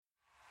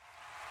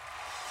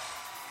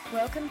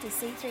Welcome to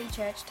C3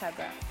 Church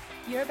Tuggerah.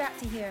 You're about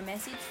to hear a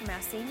message from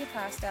our senior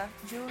pastor,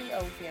 Julie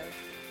Oldfield.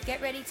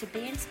 Get ready to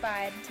be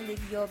inspired to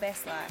live your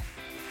best life.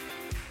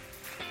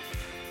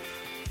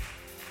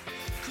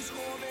 'Cause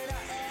all that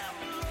I am,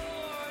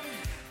 Lord,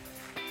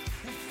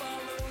 will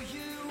follow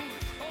you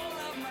all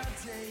of my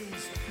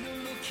days. No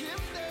looking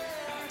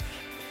back.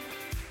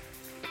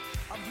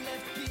 I've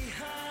left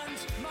behind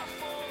my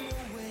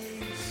former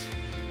ways.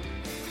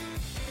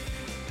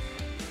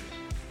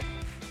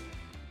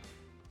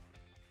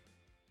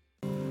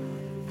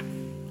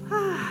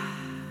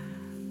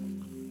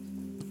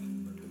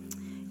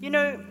 You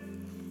know,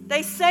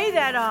 they say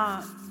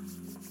that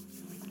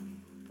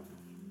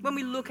when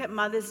we look at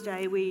Mother's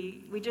Day,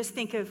 we just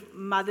think of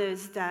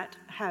mothers that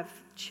have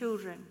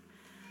children.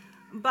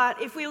 But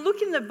if we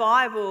look in the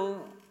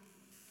Bible,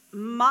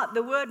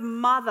 the word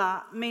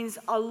mother means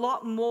a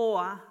lot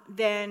more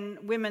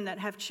than women that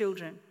have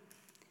children.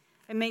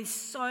 It means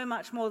so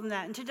much more than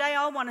that. And today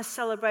I want to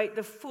celebrate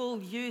the full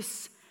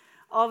use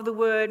of the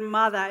word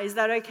mother. Is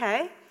that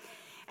okay?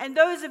 And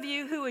those of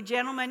you who are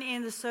gentlemen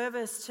in the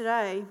service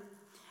today,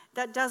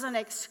 that doesn't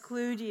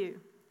exclude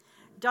you.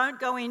 Don't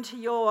go into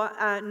your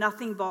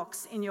nothing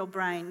box in your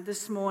brain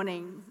this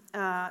morning.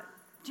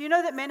 Do you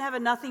know that men have a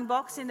nothing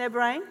box in their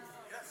brain?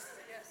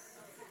 Yes.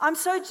 I'm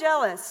so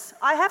jealous.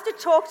 I have to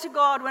talk to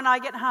God when I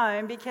get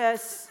home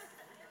because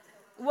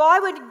why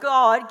would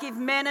God give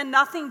men a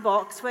nothing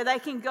box where they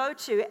can go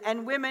to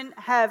and women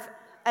have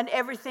an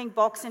everything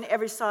box in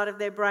every side of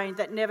their brain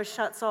that never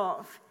shuts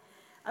off?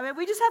 I mean,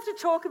 we just have to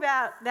talk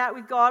about that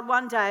with God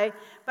one day.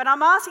 But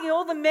I'm asking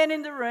all the men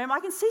in the room, I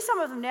can see some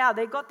of them now,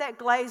 they've got that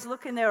glazed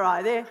look in their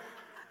eye.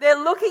 They're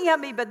looking at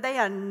me, but they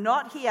are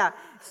not here.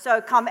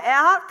 So come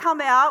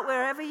out,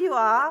 wherever you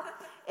are.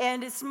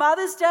 And it's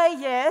Mother's Day,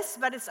 yes,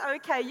 but it's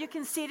okay. You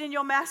can sit in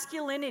your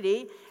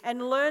masculinity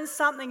and learn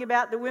something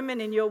about the women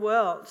in your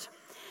world.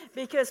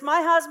 Because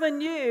my husband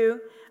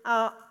knew,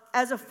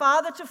 as a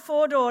father to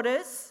 4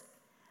 daughters,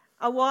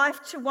 a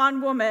wife to 1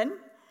 woman,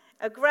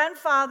 a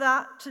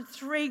grandfather to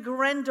 3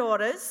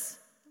 granddaughters,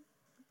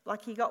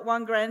 like he got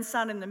 1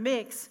 grandson in the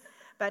mix,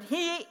 but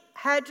he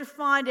had to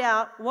find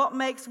out what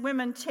makes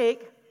women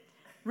tick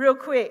real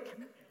quick.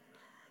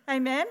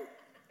 Amen?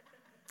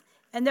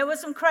 And there were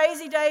some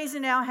crazy days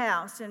in our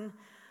house, and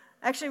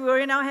actually we were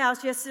in our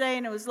house yesterday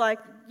and it was like,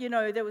 you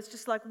know, there was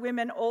just like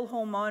women all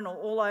hormonal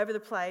all over the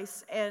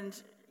place,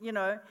 and, you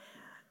know,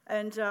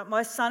 and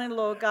my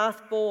son-in-law,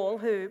 Garth Ball,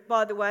 who,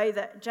 by the way,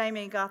 that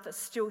Jamie and Garth are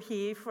still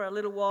here for a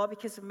little while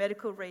because of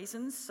medical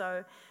reasons.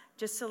 So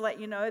just to let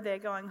you know, they're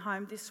going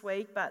home this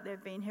week, but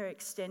they've been here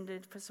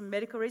extended for some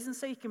medical reasons.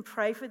 So you can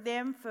pray for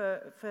them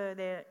for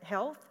their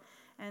health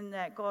and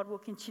that God will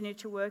continue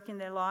to work in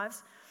their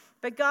lives.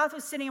 But Garth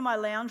was sitting in my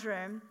lounge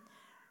room.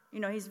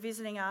 You know, he's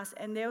visiting us,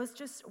 and there was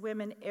just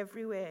women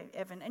everywhere,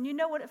 Evan. And you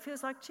know what it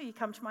feels like too? You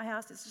come to my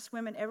house, it's just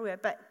women everywhere.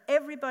 But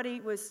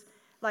everybody was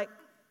like,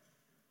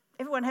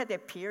 everyone had their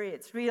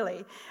periods,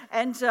 really.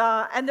 And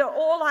they're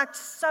all like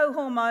so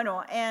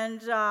hormonal.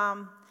 And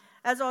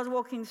as I was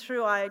walking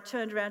through, I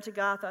turned around to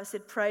Garth. I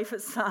said, pray for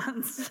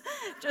sons.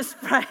 just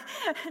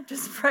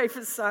pray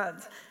for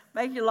sons.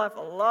 Make your life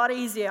a lot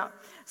easier.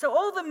 So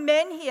all the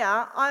men here,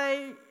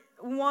 I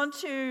want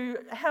to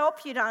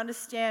help you to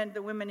understand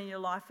the women in your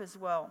life as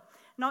well.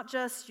 Not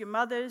just your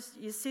mothers,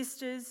 your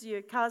sisters,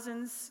 your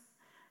cousins,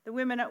 the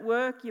women at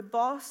work, your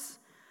boss.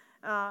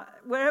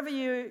 Wherever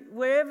you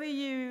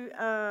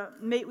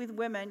meet with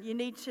women, you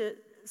need to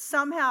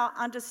somehow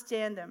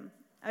understand them.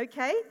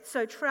 Okay?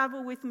 So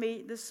travel with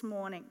me this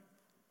morning.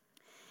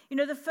 You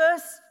know, the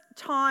first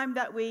time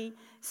that we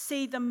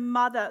see the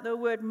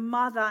word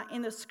mother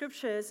in the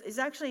scriptures is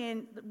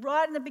actually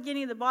right in the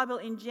beginning of the Bible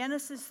in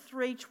Genesis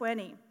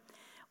 3:20,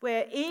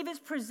 where Eve is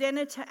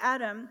presented to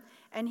Adam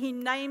and he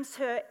names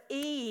her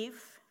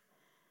Eve.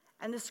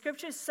 And the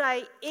scriptures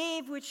say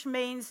Eve, which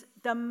means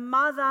the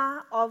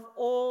mother of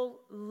all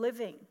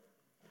living.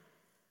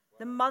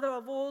 The mother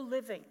of all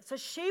living. So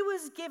she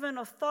was given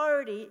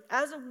authority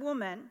as a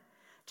woman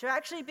to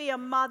actually be a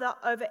mother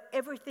over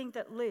everything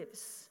that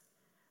lives.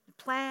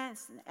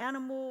 Plants and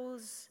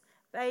animals,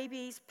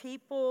 babies,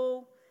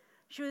 people.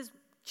 She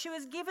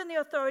was given the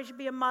authority to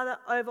be a mother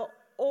over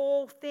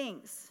all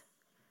things.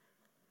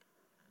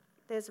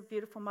 There's a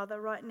beautiful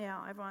mother right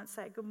now. Everyone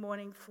say, good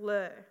morning,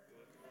 Fleur.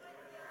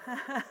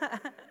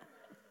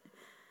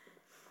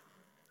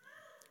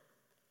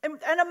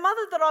 And a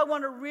mother that I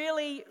want to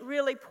really,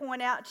 really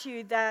point out to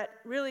you that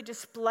really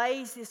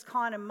displays this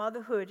kind of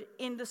motherhood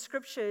in the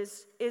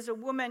scriptures is a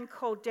woman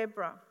called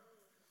Deborah.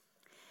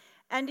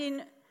 And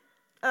in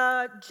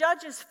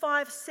Judges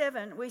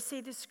 5:7, we see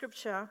this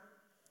scripture,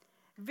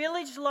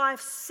 village life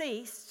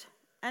ceased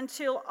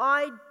until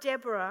I,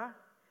 Deborah,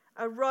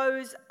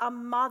 arose a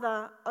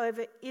mother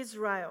over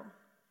Israel.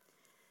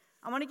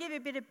 I want to give you a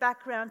bit of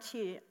background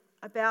here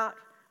about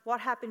what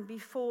happened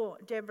before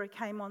Deborah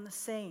came on the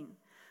scene.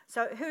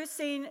 So who's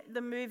seen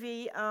the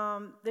movie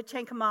The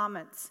 10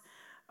 Commandments?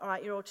 All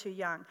right, you're all too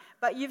young.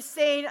 But you've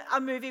seen a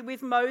movie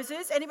with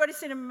Moses. Anybody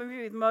seen a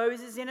movie with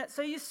Moses in it?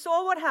 So you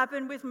saw what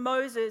happened with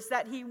Moses,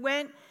 that he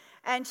went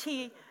and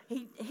he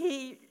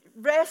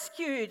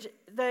rescued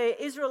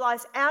the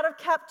Israelites out of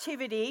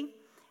captivity.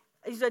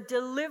 He's a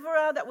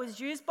deliverer that was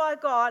used by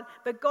God,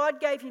 but God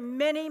gave him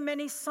many,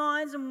 many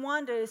signs and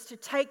wonders to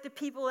take the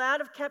people out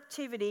of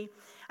captivity.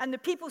 And the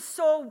people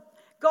saw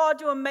God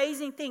do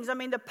amazing things. I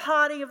mean, the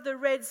parting of the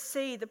Red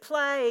Sea, the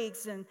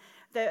plagues, and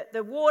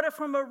the water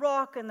from a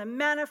rock, and the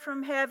manna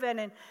from heaven.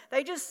 And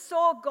they just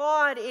saw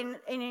God in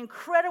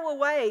incredible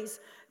ways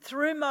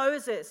through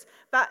Moses.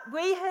 But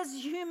we as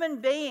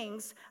human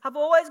beings have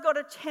always got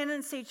a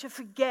tendency to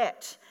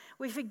forget.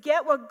 We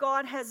forget what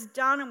God has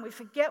done, and we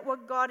forget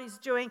what God is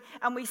doing,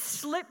 and we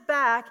slip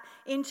back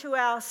into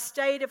our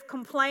state of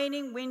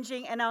complaining,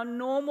 whinging, and our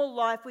normal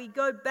life. We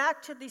go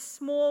back to this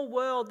small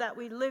world that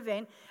we live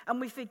in,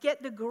 and we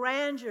forget the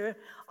grandeur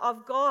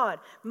of God.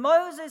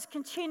 Moses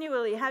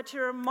continually had to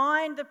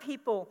remind the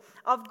people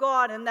of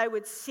God, and they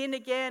would sin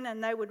again,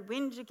 and they would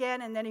whinge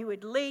again, and then he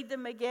would lead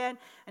them again,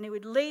 and he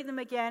would lead them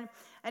again.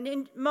 And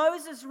in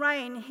Moses'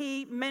 reign,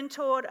 he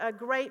mentored a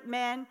great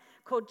man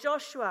called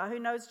Joshua. Who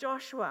knows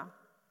Joshua?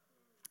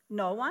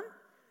 No one?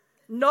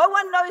 No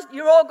one knows.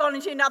 You're all gone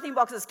into your nothing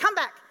boxes. Come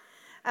back.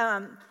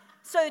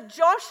 So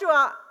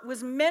Joshua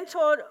was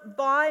mentored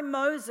by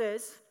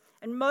Moses,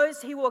 and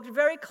he walked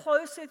very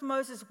closely with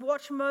Moses,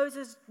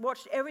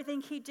 watched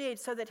everything he did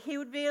so that he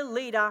would be a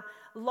leader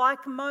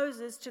like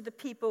Moses to the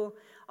people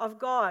of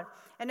God.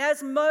 And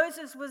as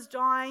Moses was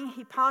dying,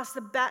 he passed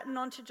the baton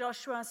on to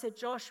Joshua and said,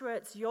 Joshua,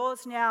 it's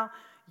yours now.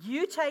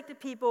 You take the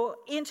people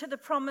into the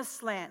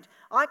promised land.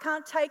 I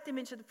can't take them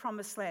into the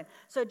promised land.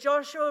 So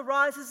Joshua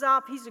rises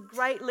up. He's a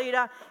great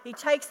leader. He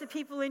takes the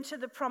people into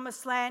the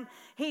promised land.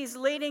 He's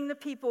leading the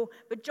people.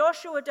 But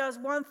Joshua does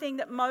one thing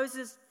that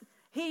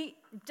he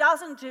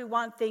doesn't do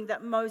one thing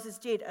that Moses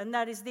did, and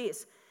that is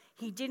this.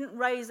 He didn't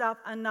raise up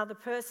another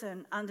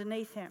person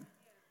underneath him.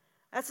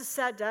 That's a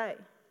sad day.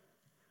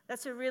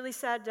 That's a really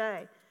sad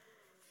day.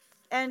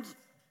 And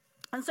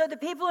so the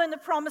people in the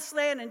promised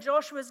land, and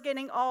Joshua's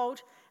getting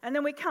old, and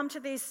then we come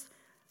to this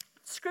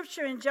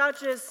scripture in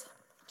Judges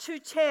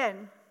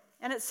 2:10,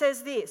 and it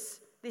says this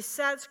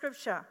sad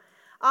scripture.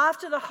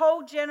 After the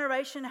whole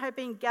generation had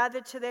been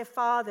gathered to their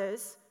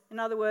fathers, in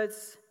other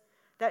words,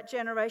 that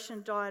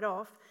generation died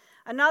off,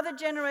 another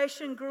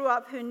generation grew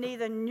up who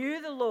neither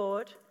knew the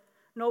Lord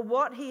nor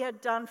what he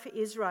had done for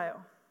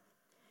Israel.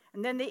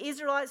 And then the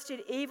Israelites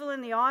did evil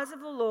in the eyes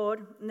of the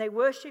Lord, and they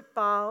worshipped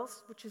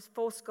Baals, which is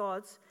false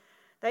gods.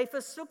 They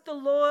forsook the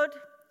Lord,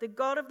 the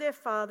God of their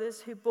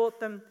fathers, who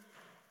brought them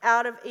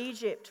out of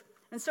Egypt.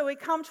 And so we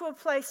come to a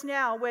place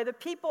now where the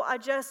people are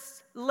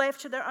just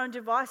left to their own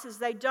devices.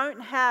 They don't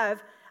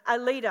have a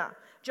leader.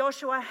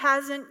 Joshua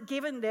hasn't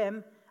given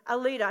them a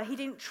leader. He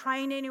didn't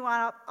train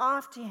anyone up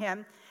after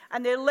him.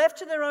 And they're left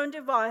to their own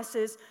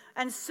devices.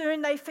 And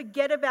soon they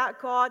forget about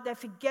God. They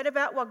forget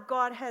about what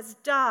God has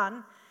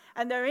done.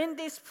 And they're in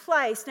this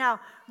place. Now,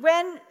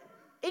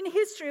 in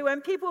history,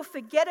 when people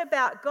forget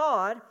about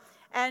God,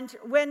 and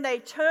when they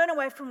turn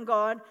away from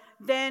God,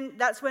 then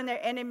that's when their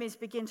enemies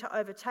begin to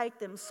overtake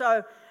them.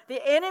 So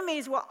the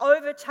enemies were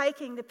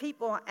overtaking the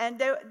people, and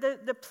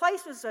the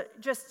place was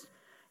just,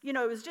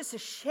 it was just a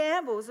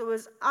shambles. There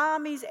was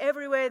armies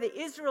everywhere. The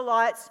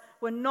Israelites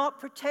were not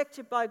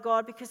protected by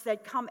God because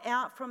they'd come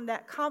out from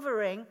that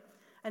covering,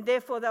 and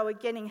therefore they were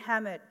getting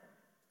hammered.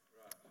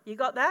 You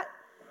got that?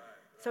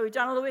 So we've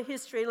done a little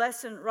history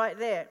lesson right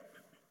there.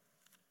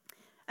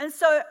 And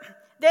so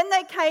then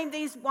they came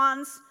these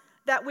ones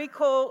that we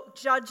call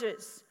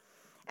judges.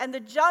 And the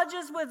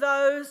judges were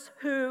those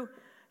who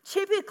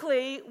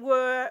typically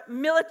were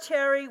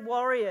military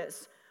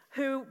warriors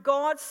who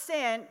God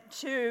sent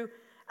to,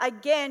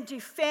 again,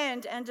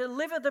 defend and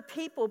deliver the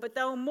people, but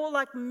they were more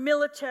like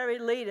military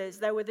leaders.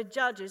 They were the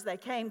judges. They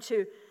came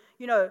to,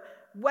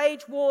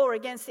 wage war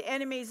against the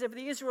enemies of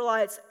the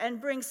Israelites and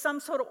bring some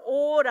sort of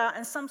order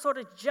and some sort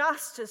of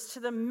justice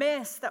to the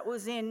mess that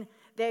was in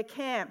their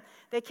camp.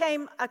 There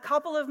came a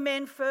couple of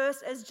men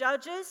first as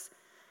judges,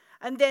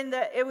 and then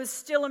it was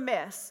still a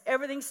mess.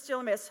 Everything's still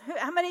a mess.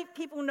 How many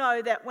people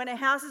know that when a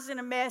house is in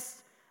a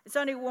mess, it's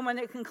only a woman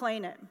that can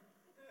clean it?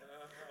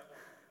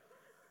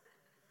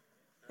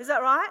 Is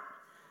that right?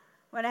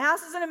 When a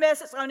house is in a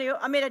mess, it's only,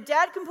 a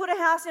dad can put a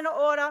house in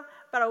order,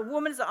 but a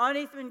woman's the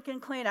only thing can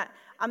clean it.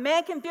 A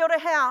man can build a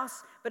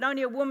house, but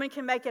only a woman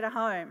can make it a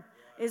home.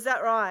 Is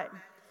that right?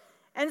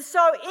 And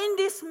so in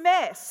this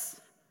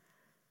mess,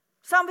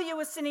 some of you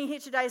were sitting here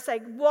today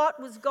saying, what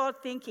was God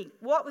thinking?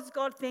 What was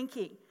God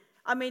thinking?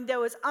 There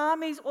was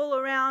armies all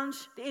around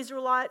the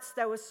Israelites.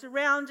 They were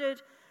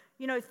surrounded.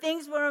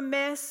 Things were a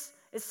mess.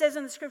 It says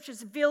in the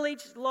scriptures,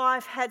 village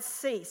life had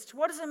ceased.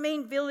 What does it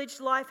mean,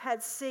 village life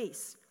had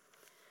ceased?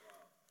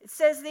 It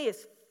says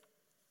this,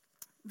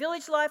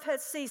 village life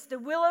had ceased. The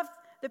will of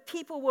the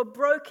people were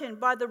broken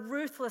by the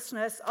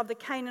ruthlessness of the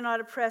Canaanite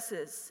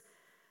oppressors.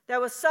 They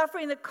were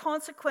suffering the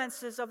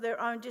consequences of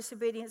their own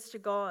disobedience to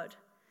God.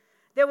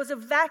 There was a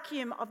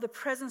vacuum of the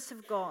presence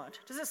of God.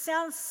 Does it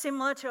sound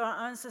similar to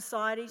our own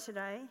society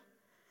today?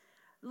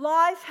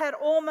 Life had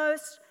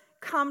almost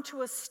come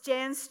to a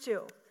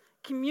standstill.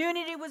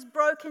 Community was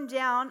broken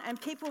down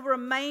and people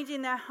remained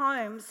in their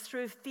homes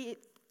through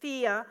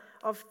fear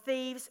of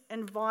thieves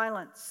and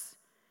violence.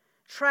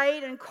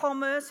 Trade and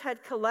commerce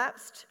had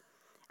collapsed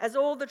as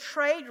all the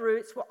trade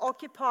routes were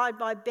occupied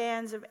by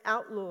bands of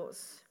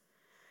outlaws.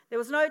 There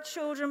was no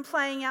children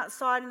playing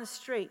outside in the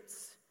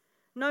streets,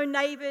 no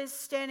neighbours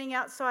standing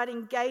outside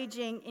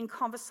engaging in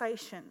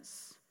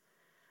conversations.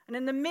 And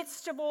in the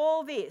midst of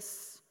all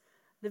this,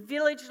 the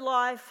village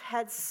life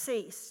had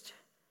ceased.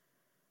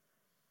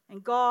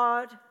 And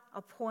God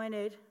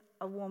appointed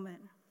a woman,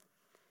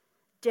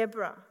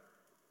 Deborah.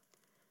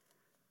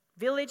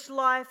 Village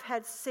life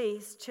had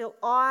ceased till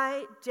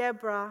I,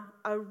 Deborah,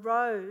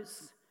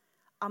 arose,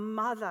 a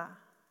mother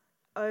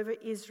over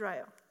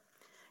Israel.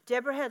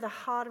 Deborah had the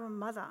heart of a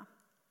mother.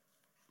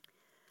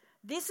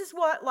 This is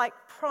what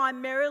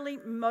primarily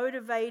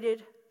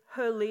motivated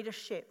her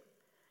leadership,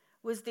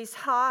 was this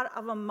heart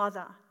of a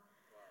mother.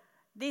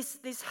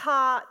 This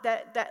heart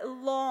that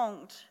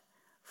longed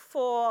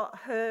for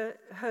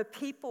her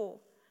people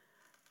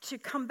to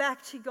come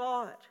back to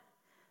God,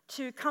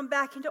 to come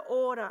back into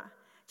order,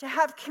 to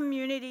have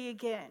community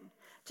again,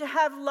 to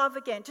have love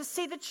again, to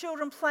see the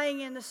children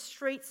playing in the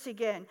streets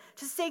again,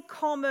 to see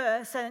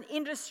commerce and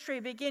industry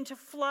begin to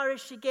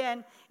flourish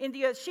again in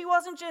the earth. She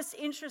wasn't just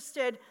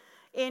interested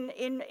in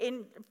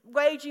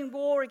waging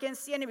war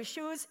against the enemy.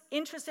 She was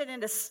interested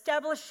in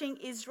establishing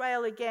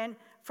Israel again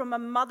from a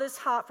mother's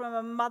heart, from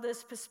a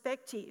mother's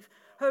perspective.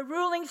 Her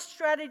ruling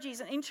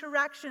strategies and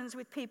interactions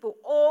with people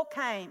all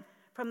came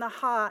from the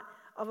heart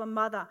of a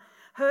mother.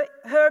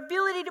 Her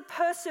ability to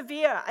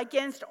persevere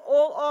against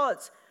all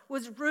odds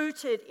was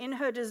rooted in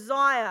her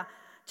desire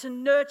to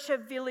nurture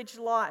village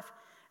life.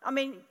 I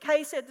mean,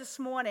 Kay said this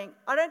morning,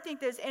 I don't think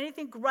there's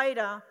anything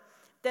greater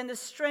than the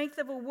strength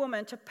of a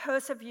woman to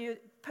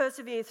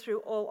persevere through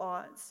all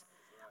odds.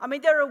 I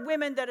mean, there are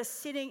women that are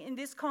sitting in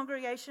this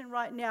congregation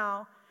right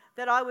now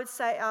that I would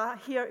say are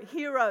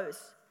heroes.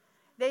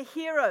 They're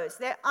heroes.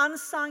 They're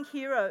unsung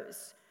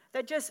heroes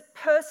that just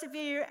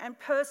persevere and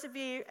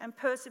persevere and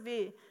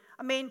persevere.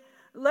 I mean,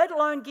 let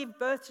alone give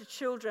birth to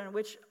children,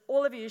 which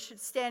all of you should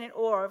stand in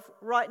awe of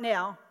right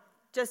now,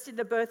 just in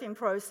the birthing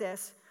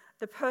process,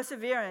 the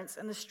perseverance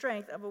and the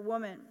strength of a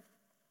woman.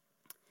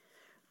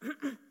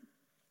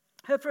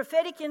 Her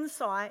prophetic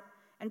insight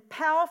and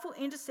powerful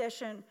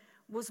intercession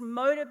was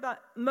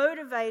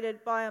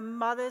motivated by a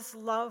mother's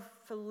love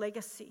for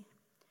legacy.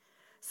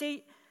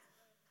 See,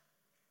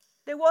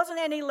 there wasn't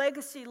any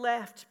legacy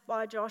left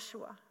by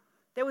Joshua.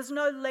 There was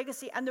no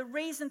legacy. And the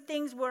reason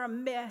things were a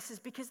mess is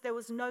because there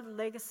was no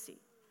legacy.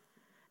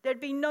 There'd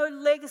been no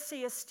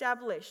legacy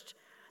established.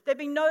 There'd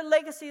been no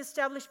legacy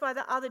established by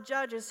the other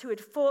judges who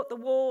had fought the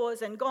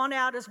wars and gone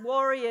out as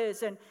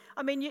warriors. And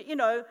I mean, you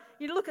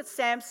look at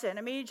Samson.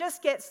 I mean, he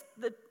just gets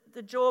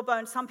the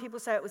jawbone. Some people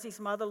say it was his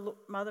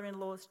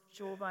mother-in-law's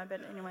jawbone,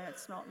 but anyway,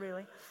 it's not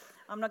really.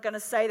 I'm not going to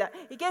say that.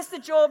 He gets the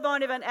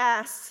jawbone of an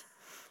ass.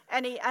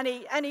 And he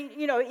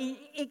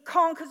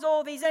conquers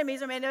all these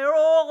enemies. I mean,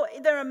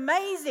 they're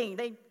amazing.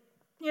 They,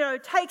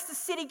 takes the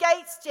city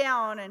gates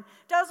down and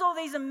does all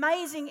these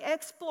amazing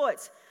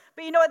exploits.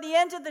 But at the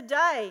end of the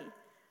day,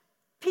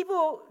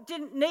 people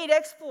didn't need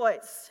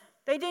exploits.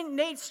 They didn't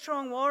need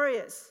strong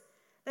warriors.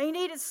 They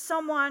needed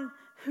someone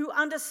who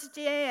understood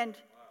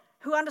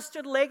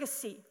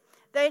legacy.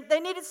 They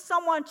needed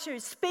someone to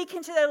speak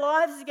into their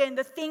lives again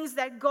the things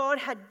that God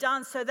had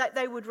done so that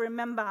they would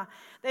remember.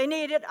 They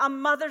needed a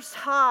mother's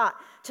heart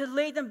to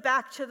lead them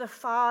back to the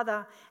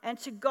Father and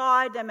to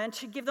guide them and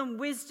to give them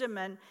wisdom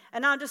and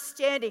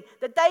understanding.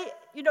 That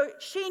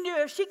she knew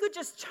if she could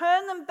just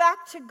turn them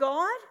back to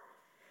God,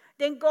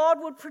 then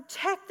God would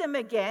protect them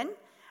again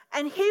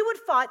and He would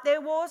fight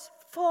their wars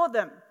for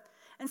them.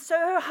 And so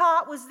her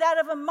heart was that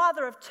of a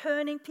mother, of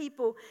turning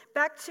people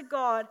back to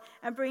God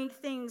and bringing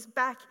things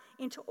back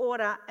into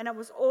order. And it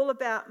was all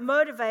about,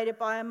 motivated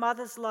by a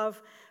mother's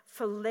love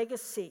for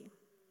legacy.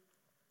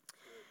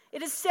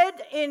 It is said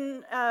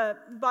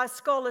by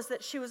scholars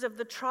that she was of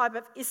the tribe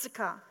of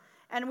Issachar.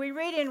 And we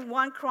read in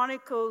 1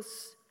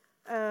 Chronicles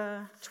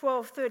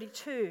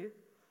 12:32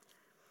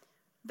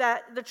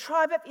 that the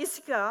tribe of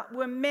Issachar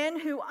were men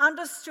who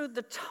understood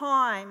the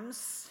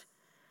times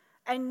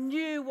and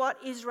knew what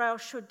Israel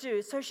should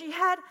do. So she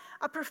had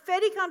a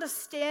prophetic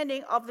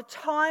understanding of the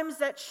times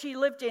that she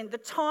lived in, the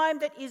time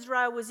that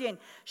Israel was in.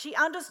 She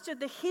understood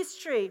the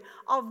history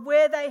of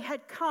where they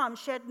had come.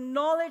 She had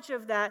knowledge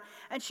of that.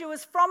 And she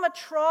was from a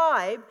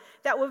tribe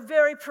that were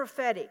very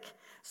prophetic.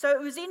 So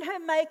it was in her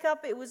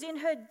makeup, it was in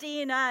her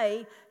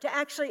DNA to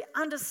actually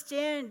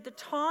understand the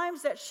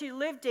times that she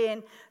lived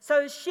in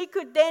so she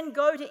could then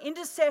go to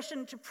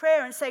intercession, to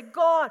prayer and say,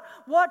 God,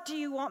 what do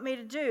you want me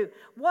to do?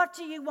 What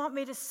do you want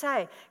me to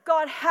say?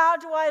 God, how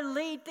do I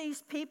lead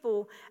these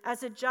people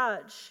as a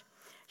judge?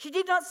 She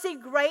did not see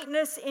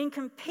greatness in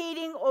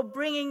competing or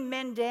bringing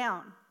men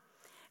down.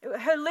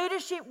 Her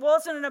leadership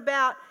wasn't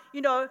about,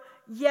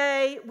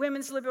 yay,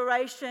 women's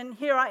liberation,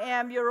 here I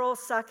am, you're all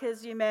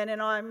suckers, you men,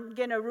 and I'm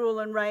going to rule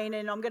and reign,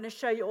 and I'm going to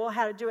show you all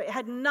how to do it. It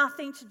had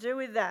nothing to do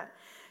with that.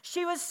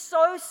 She was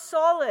so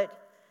solid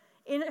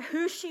in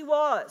who she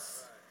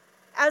was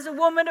as a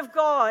woman of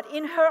God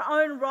in her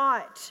own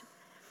right.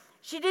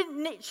 She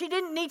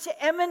didn't need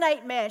to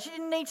emanate man. She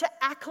didn't need to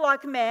act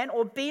like man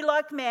or be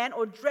like man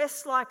or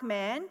dress like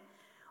man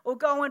or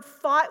go and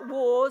fight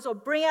wars or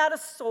bring out a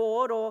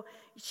sword. Or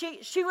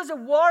she was a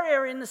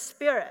warrior in the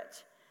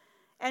spirit,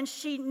 and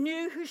she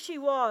knew who she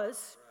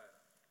was.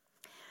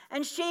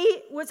 And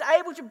she was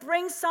able to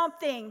bring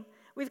something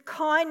with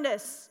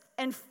kindness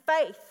and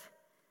faith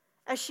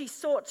as she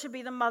sought to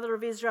be the mother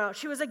of Israel.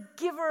 She was a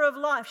giver of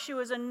life. She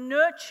was a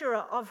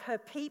nurturer of her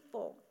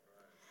people.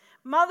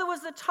 Mother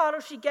was the title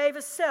she gave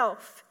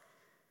herself,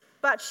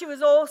 but she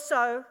was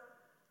also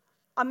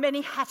a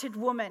many-hatted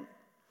woman.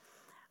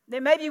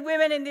 There may be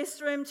women in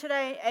this room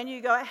today, and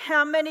you go,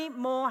 how many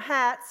more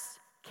hats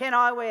can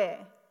I wear?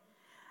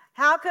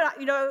 How can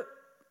I,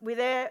 we're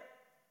there,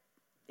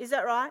 is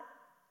that right?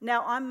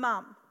 Now I'm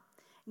mum.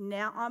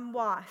 Now I'm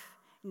wife.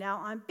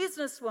 Now I'm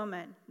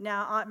businesswoman.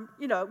 Now I'm,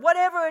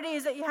 whatever it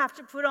is that you have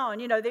to put on.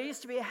 There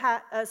used to be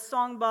a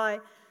song by,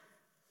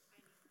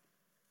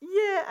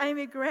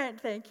 Amy Grant.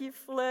 Thank you,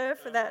 Fleur,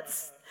 for that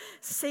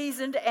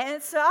seasoned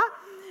answer.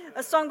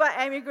 A song by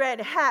Amy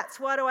Grant, hats.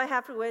 Why do I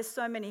have to wear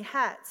so many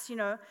hats?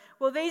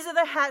 Well, these are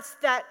the hats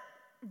that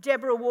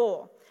Deborah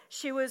wore.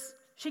 She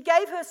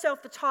gave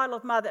herself the title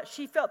of mother.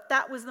 She felt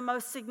that was the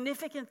most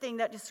significant thing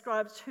that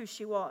describes who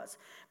she was.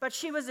 But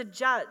she was a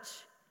judge.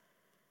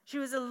 She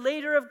was a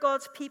leader of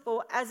God's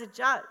people as a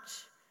judge.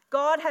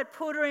 God had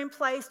put her in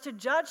place to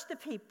judge the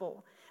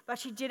people, but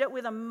she did it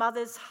with a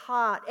mother's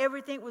heart.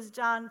 Everything was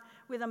done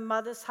with a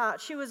mother's heart.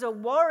 She was a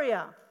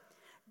warrior.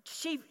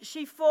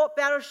 She fought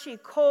battles. She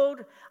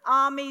called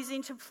armies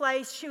into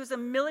place. She was a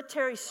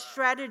military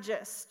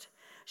strategist.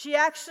 She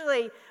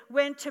actually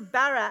went to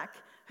Barak,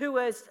 who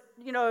was,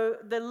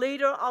 the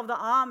leader of the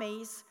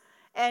armies,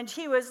 and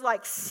he was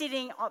like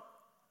sitting up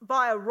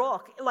by a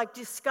rock, like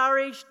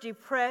discouraged,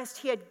 depressed.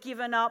 He had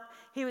given up.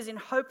 He was in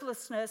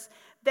hopelessness.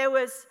 There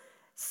was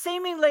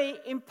seemingly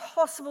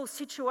impossible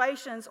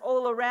situations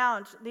all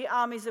around the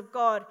armies of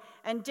God.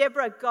 And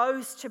Deborah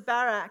goes to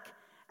Barak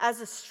as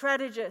a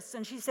strategist,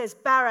 and she says,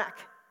 Barak,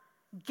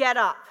 get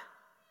up.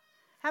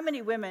 How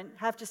many women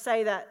have to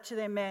say that to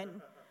their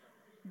men?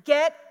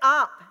 Get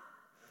up.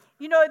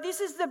 This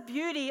is the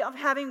beauty of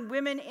having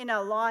women in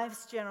our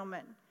lives,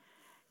 gentlemen.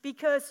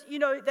 Because,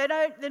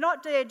 they're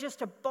not there just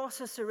to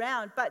boss us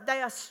around, but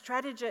they are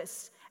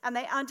strategists, and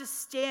they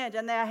understand,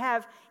 and they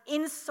have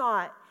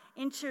insight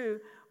into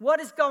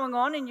what is going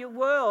on in your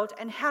world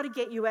and how to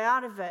get you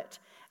out of it.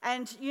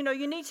 And, you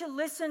need to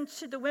listen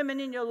to the women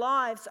in your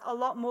lives a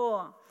lot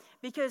more,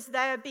 because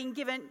they are being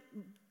given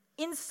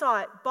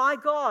insight by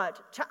God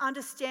to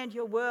understand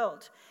your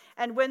world.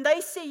 And when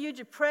they see you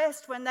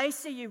depressed, when they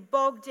see you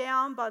bogged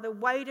down by the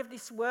weight of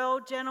this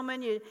world,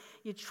 gentlemen,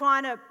 you're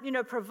trying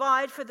to,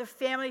 provide for the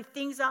family,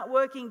 things aren't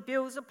working,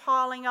 bills are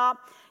piling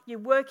up, you're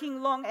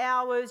working long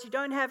hours, you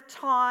don't have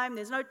time,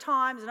 there's no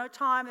time,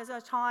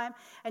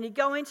 and you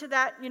go into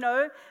that,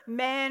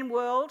 man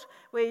world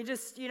where you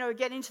just,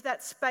 get into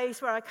that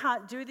space where I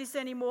can't do this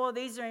anymore,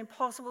 these are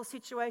impossible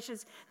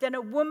situations, then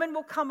a woman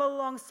will come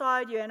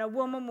alongside you and a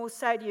woman will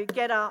say to you,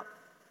 get up.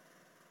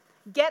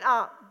 Get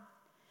up.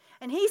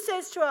 And he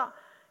says to her,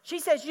 she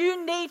says,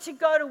 you need to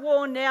go to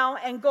war now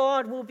and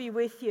God will be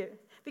with you.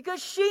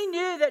 Because she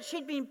knew that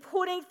she'd been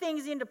putting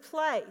things into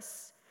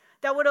place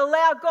that would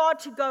allow God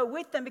to go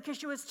with them, because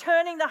she was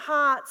turning the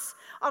hearts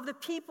of the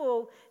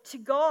people to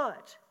God.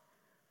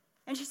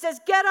 And she says,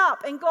 get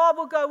up and God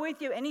will go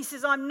with you. And he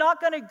says, I'm not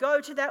going to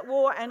go to that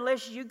war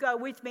unless you go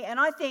with me. And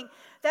I think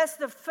that's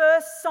the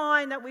first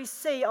sign that we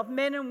see of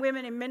men and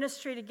women in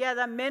ministry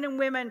together, men and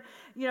women,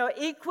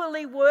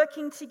 equally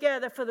working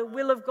together for the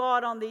will of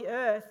God on the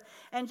earth.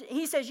 And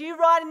he says, you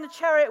ride in the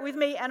chariot with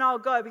me and I'll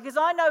go, because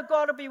I know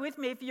God will be with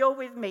me if you're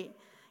with me,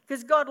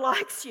 because God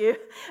likes you.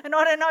 And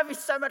I don't know if he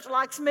so much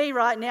likes me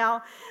right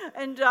now.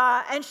 And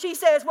she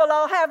says,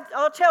 well,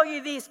 I'll tell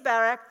you this,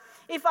 Barak.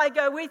 If I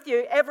go with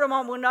you,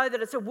 everyone will know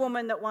that it's a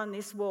woman that won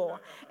this war.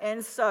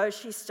 And so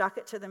she stuck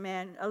it to the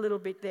man a little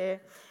bit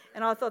there.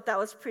 And I thought that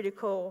was pretty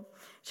cool.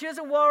 She was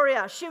a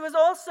warrior. She was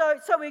also,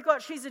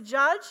 she's a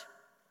judge.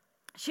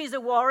 She's a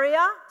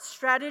warrior,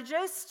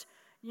 strategist,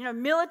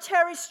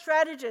 military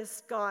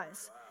strategist,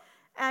 guys.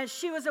 And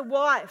she was a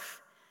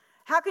wife.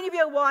 How can you be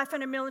a wife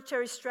and a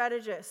military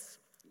strategist?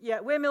 Yeah,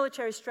 we're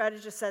military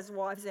strategists as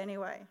wives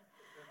anyway.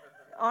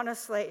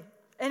 Honestly.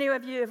 Any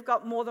of you have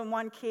got more than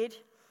one kid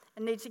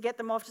and need to get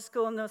them off to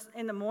school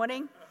in the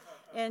morning,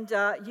 and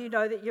you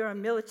know that you're a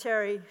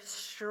military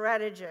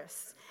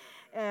strategist.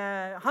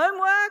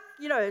 Homework,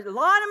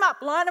 line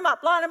them up.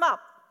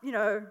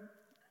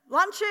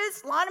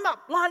 Lunches,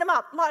 line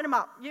them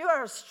up. You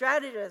are a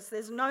strategist.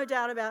 There's no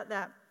doubt about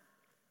that.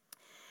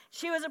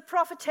 She was a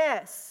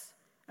prophetess,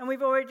 and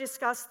we've already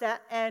discussed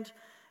that, and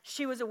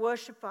she was a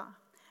worshiper.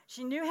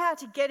 She knew how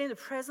to get in the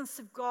presence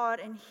of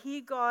God and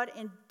hear God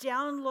and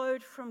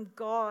download from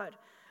God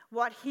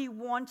what he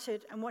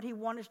wanted and what he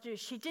wanted to do.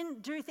 She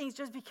didn't do things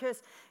just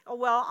because, oh,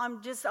 well,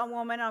 I'm just a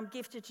woman, I'm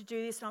gifted to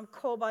do this, and I'm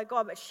called by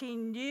God. But she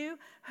knew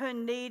her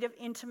need of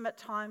intimate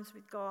times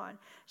with God.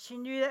 She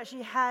knew that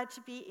she had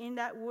to be in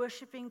that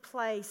worshiping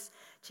place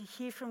to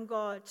hear from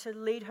God, to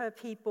lead her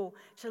people,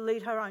 to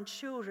lead her own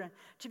children,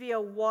 to be a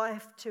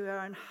wife to her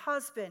own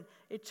husband.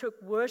 It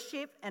took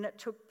worship and it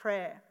took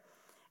prayer.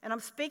 And I'm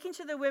speaking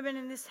to the women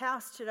in this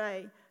house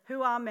today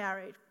who are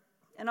married.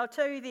 And I'll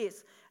tell you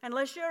this,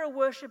 unless you're a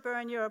worshiper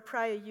and you're a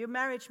prayer, your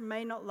marriage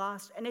may not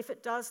last. And if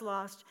it does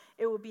last,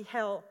 it will be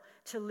hell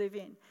to live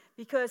in.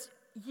 Because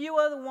you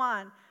are the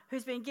one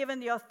who's been given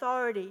the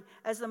authority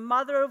as the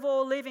mother of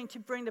all living to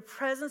bring the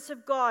presence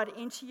of God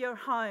into your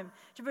home,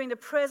 to bring the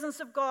presence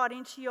of God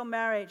into your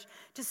marriage,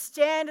 to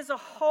stand as a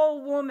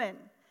whole woman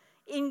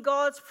in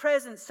God's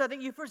presence so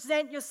that you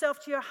present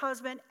yourself to your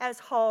husband as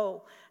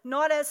whole,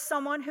 not as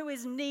someone who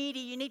is needy.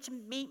 You need to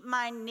meet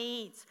my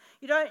needs.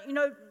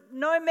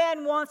 No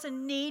man wants a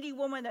needy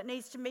woman that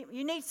needs to meet.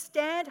 You need to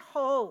stand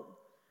whole.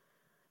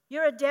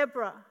 You're a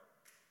Deborah.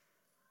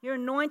 You're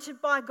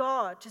anointed by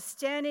God to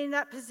stand in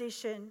that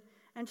position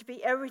and to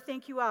be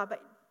everything you are,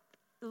 but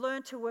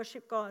learn to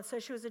worship God. So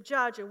she was a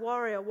judge, a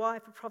warrior, a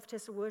wife, a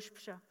prophetess, a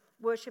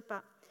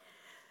worshiper.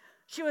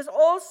 She was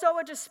also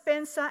a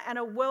dispenser and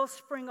a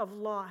wellspring of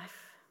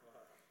life,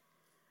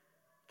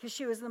 because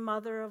she was the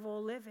mother of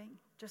all living,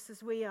 just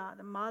as we are,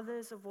 the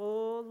mothers of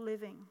all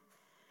living.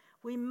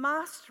 We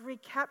must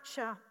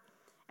recapture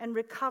and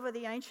recover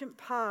the ancient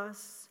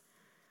past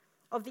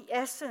of the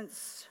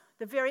essence,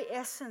 the very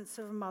essence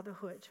of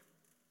motherhood.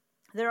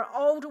 There are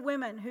older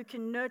women who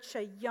can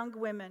nurture young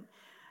women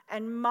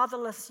and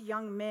motherless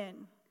young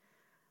men.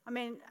 I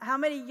mean, how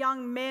many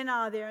young men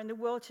are there in the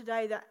world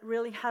today that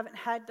really haven't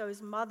had those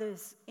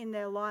mothers in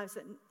their lives,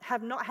 that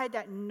have not had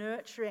that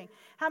nurturing?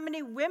 How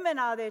many women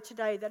are there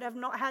today that have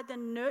not had the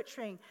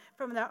nurturing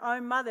from their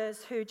own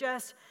mothers, who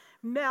just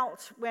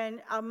melt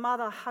when a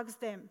mother hugs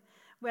them,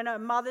 when a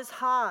mother's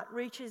heart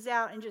reaches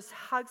out and just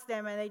hugs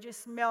them, and they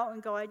just melt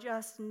and go, I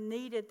just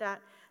needed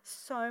that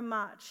so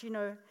much.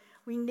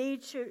 We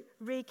need to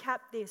recap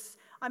this.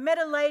 I met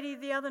a lady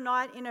the other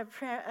night in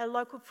a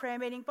local prayer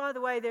meeting. By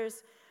the way,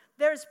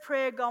 there's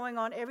prayer going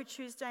on every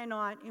Tuesday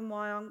night in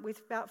Wyong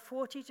with about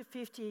 40 to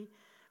 50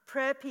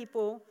 prayer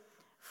people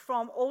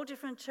from all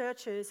different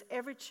churches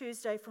every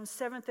Tuesday from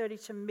 7:30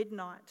 to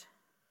midnight.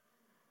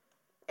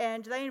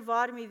 And they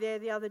invited me there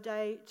the other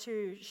day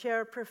to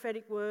share a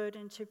prophetic word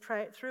and to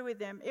pray it through with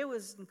them. It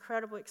was an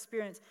incredible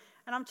experience.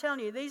 And I'm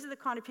telling you, these are the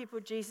kind of people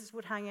Jesus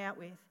would hang out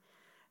with.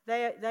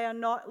 They are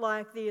not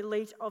like the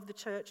elite of the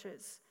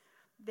churches.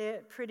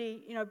 They're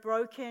pretty,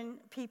 broken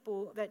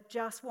people that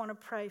just want to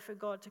pray for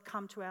God to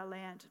come to our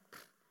land.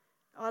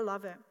 I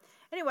love it.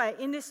 Anyway,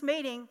 in this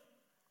meeting,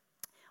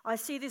 I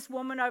see this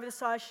woman over the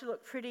side. She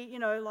looked pretty,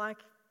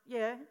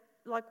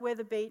 like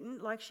weather beaten,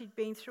 like she'd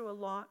been through a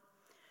lot.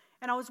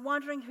 And I was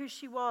wondering who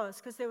she was,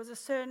 because there was a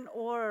certain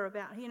aura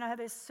about her. How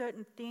there's a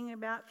certain thing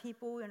about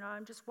people,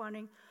 I'm just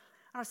wondering.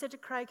 And I said to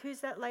Craig,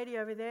 who's that lady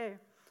over there?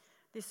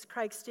 This is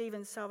Craig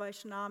Stevens,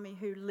 Salvation Army,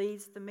 who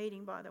leads the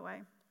meeting, by the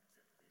way.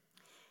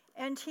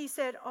 And he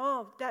said,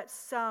 oh, that's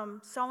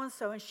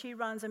so-and-so, and she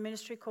runs a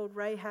ministry called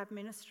Rahab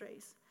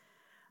Ministries.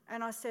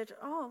 And I said,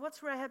 oh,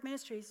 what's Rahab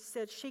Ministries? He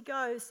said,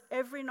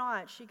 every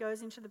night she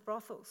goes into the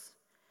brothels,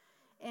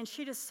 and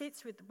she just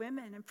sits with the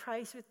women and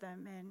prays with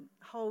them and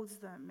holds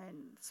them and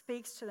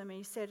speaks to them. And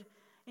he said,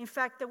 in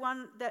fact,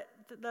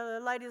 the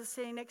lady that's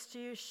sitting next to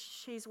you,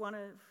 she's one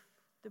of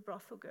the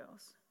brothel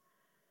girls.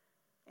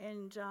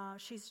 And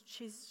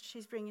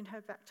she's bringing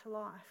her back to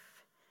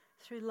life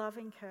through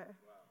loving her.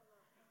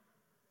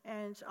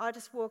 And I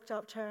just walked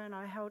up to her and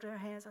I held her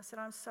hands. I said,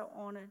 I'm so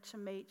honoured to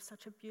meet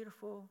such a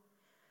beautiful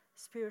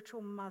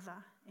spiritual mother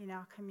in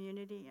our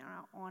community, and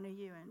I honour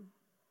you. And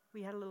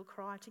we had a little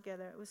cry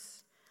together. It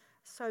was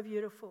so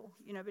beautiful,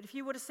 But if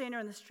you would have seen her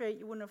in the street,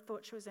 you wouldn't have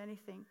thought she was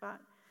anything. But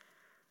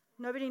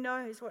nobody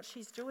knows what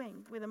she's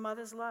doing with a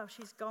mother's love.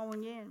 She's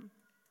going in.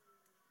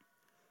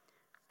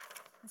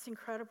 It's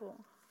incredible.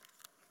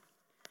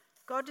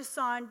 God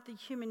designed the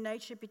human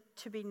nature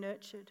to be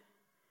nurtured.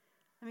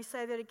 Let me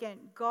say that again.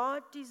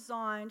 God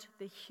designed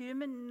the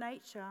human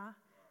nature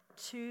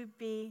to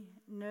be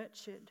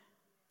nurtured.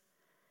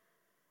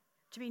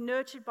 To be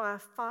nurtured by a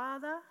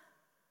father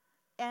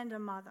and a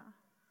mother.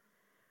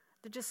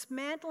 The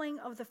dismantling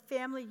of the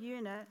family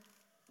unit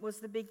was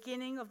the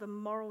beginning of the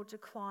moral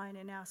decline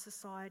in our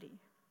society.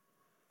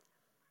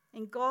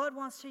 And God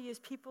wants to use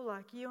people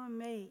like you and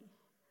me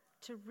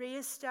to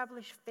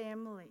re-establish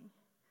family,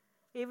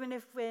 even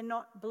if we're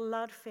not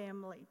blood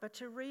family, but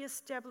to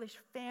re-establish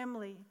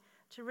family,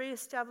 to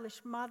re-establish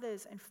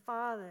mothers and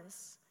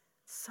fathers,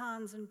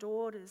 sons and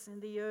daughters in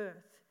the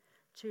earth,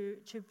 to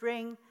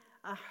bring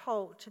a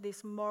halt to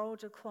this moral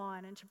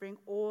decline and to bring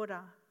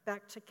order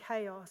back to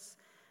chaos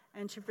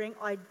and to bring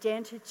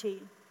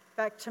identity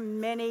back to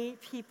many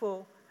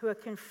people who are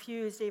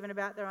confused even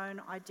about their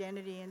own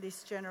identity in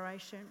this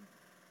generation.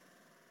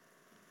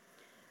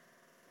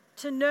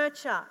 To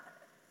nurture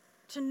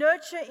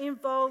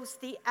involves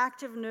the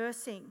act of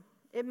nursing.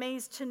 It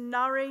means to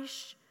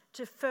nourish,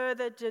 to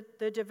further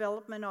the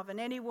development of. And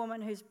any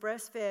woman who's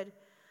breastfed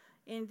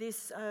in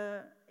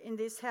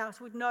this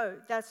house would know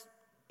that's,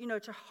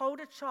 to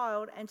hold a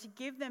child and to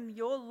give them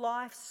your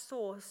life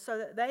source so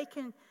that they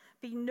can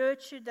be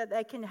nurtured, that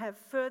they can have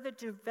further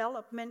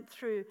development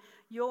through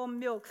your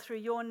milk, through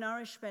your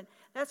nourishment.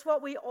 That's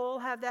what we all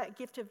have that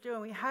gift of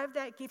doing. We have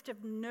that gift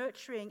of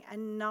nurturing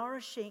and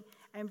nourishing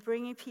and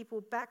bringing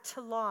people back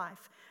to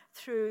life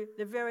through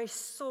the very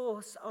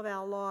source of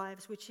our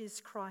lives, which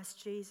is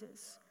Christ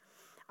Jesus.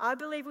 I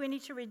believe we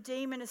need to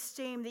redeem and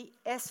esteem the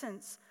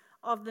essence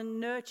of the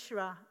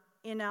nurturer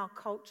in our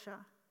culture.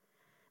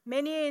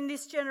 Many in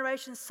this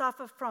generation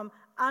suffer from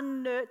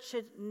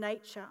unnurtured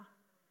nature,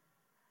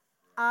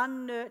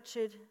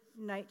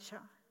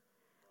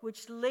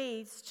 which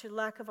leads to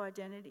lack of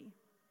identity.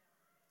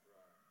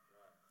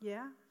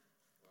 Yeah?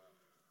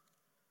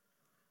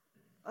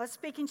 I was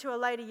speaking to a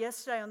lady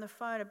yesterday on the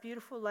phone, a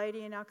beautiful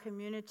lady in our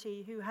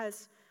community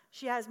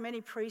she has many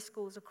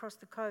preschools across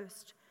the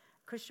coast,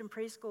 Christian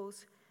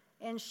preschools,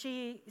 and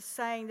she's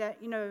saying that,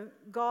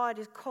 God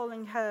is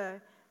calling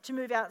her to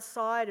move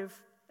outside of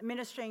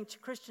ministering to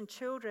Christian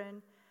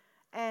children,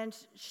 and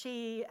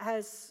she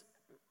has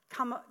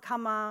come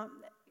to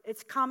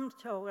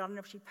her, I don't know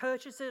if she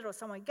purchased it or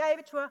someone gave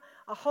it to her,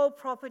 a whole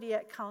property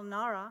at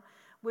Tuggerah,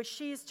 which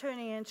she is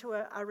turning into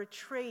a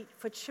retreat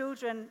for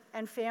children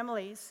and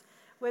families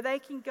where they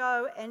can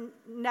go and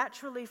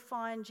naturally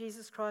find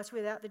Jesus Christ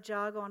without the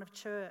jargon of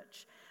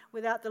church,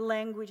 without the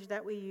language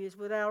that we use,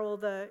 without all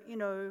the,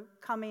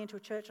 coming into a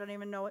church, I don't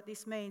even know what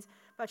this means.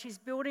 But she's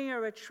building a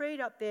retreat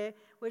up there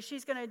where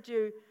she's going to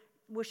do,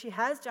 well, she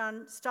has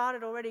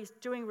started already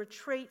doing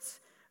retreats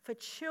for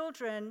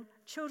children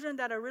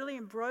that are really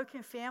in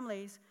broken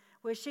families,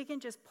 where she can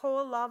just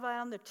pour love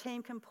out, the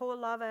team can pour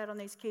love out on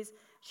these kids.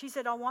 She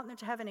said, I want them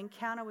to have an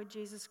encounter with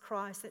Jesus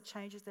Christ that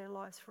changes their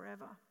lives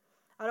forever.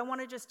 I don't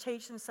want to just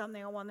teach them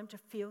something. I want them to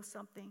feel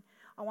something.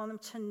 I want them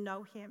to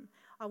know him.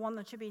 I want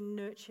them to be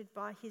nurtured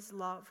by his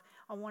love.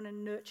 I want to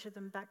nurture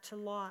them back to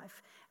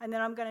life. And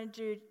then I'm going to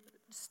do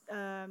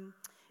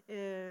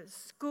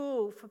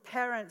school for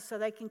parents so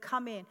they can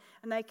come in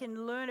and they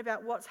can learn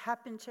about what's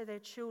happened to their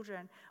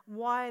children,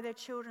 why their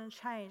children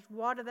changed,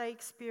 what are they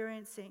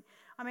experiencing.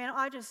 I mean,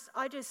 I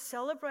just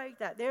celebrate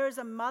that. There is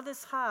a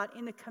mother's heart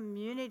in the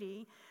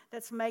community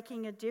that's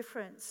making a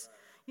difference.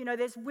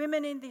 There's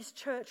women in this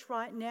church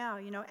right now,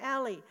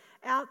 Ali,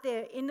 out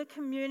there in the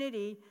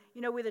community,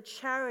 with a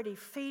charity,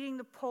 feeding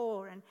the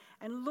poor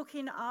and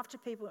looking after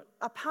people,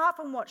 apart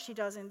from what she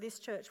does in this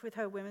church with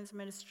her women's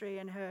ministry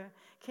and her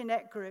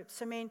connect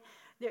groups. I mean,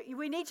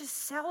 we need to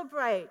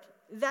celebrate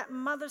that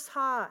mother's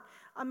heart.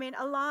 I mean,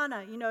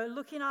 Alana,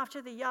 looking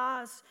after the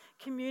Yars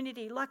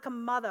community like a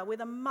mother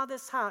with a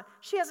mother's heart.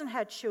 She hasn't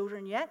had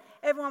children yet.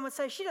 Everyone would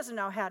say she doesn't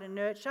know how to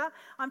nurture.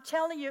 I'm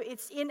telling you,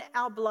 it's in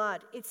our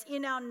blood. It's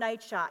in our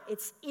nature.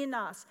 It's in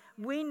us.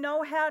 We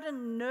know how to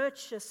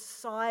nurture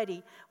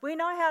society. We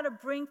know how to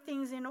bring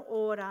things in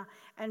order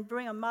and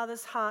bring a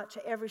mother's heart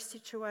to every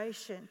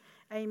situation.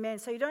 Amen.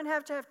 So you don't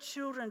have to have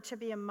children to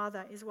be a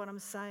mother, is what I'm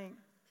saying.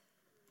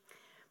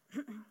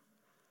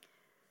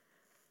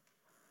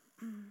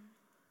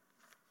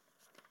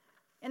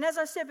 And as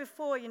I said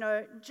before,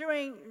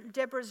 during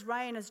Deborah's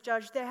reign as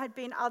judge, there had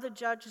been other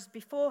judges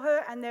before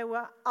her and there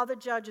were other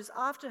judges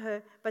after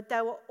her, but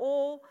they were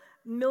all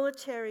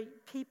military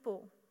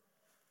people.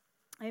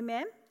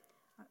 Amen?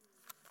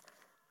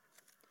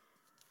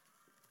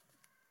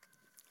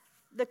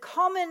 The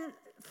common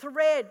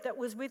thread that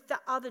was with the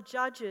other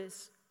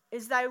judges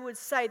is they would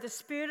say, the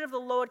Spirit of the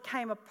Lord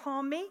came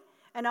upon me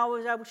and I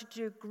was able to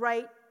do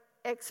great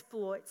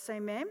exploits.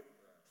 Amen?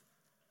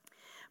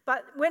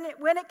 But when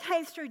it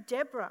came through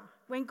Deborah,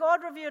 when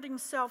God revealed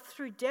himself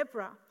through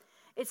Deborah,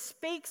 it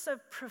speaks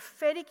of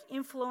prophetic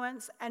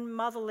influence and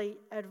motherly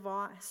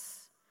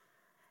advice.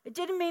 It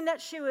didn't mean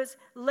that she was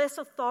less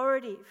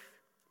authoritative.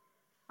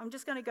 I'm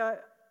just going to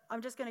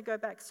go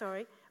back.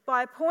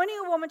 By appointing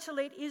a woman to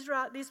lead Israel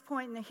at this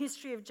point in the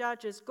history of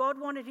Judges, God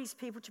wanted his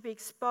people to be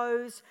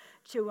exposed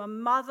to a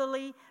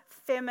motherly,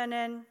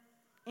 feminine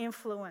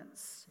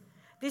influence.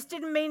 This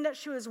didn't mean that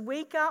she was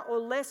weaker or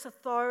less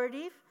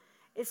authoritative.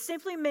 It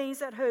simply means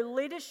that her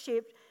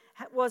leadership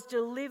was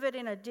delivered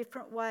in a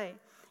different way.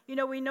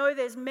 We know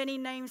there's many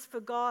names for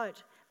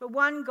God, but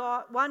one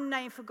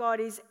name for God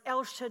is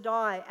El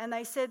Shaddai, and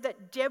they said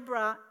that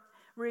Deborah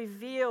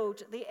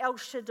revealed the El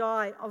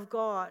Shaddai of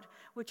God,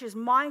 which is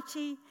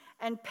mighty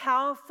and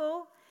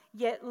powerful,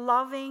 yet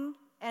loving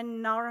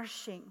and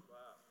nourishing. Wow.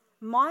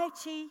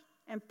 Mighty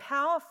and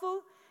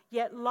powerful,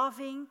 yet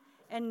loving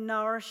and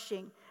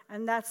nourishing.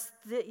 And that's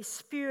the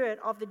spirit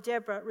of the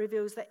Deborah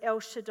reveals the El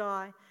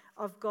Shaddai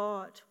of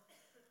God.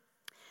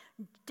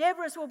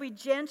 Deborah's will be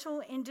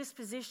gentle in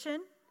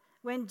disposition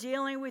when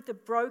dealing with the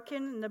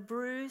broken and the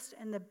bruised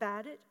and the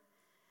battered,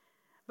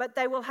 but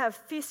they will have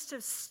fists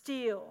of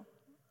steel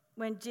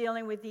when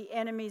dealing with the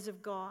enemies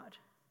of God.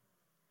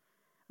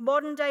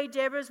 Modern day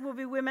Deborahs will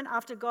be women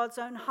after God's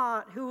own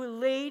heart who will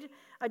lead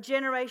a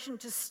generation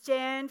to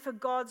stand for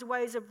God's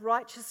ways of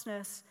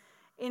righteousness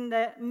in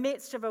the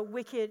midst of a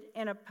wicked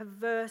and a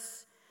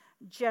perverse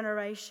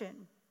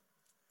generation.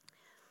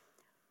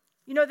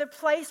 You know, the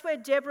place where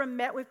Deborah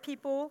met with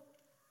people,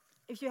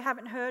 if you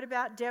haven't heard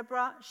about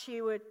Deborah,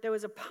 there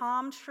was a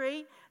palm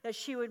tree that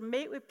she would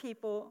meet with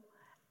people,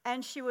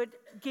 and she would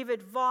give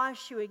advice,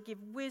 she would give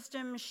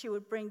wisdom, she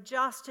would bring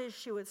justice,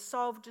 she would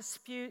solve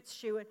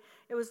disputes.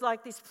 It was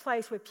like this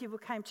place where people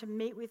came to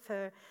meet with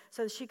her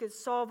so that she could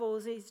solve all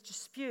these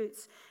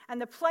disputes. And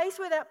the place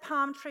where that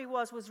palm tree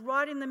was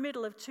right in the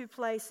middle of two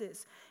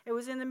places. It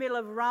was in the middle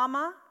of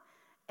Ramah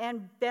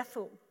and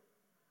Bethel.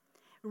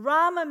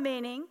 Ramah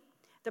meaning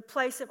the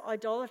place of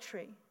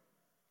idolatry,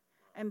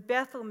 and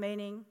Bethel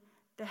meaning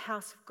the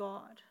house of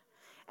God.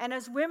 And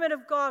as women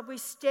of God, we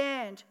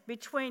stand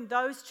between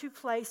those two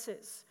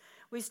places.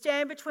 We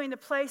stand between the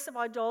place of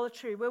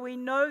idolatry, where we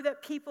know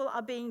that people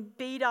are being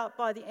beat up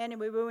by the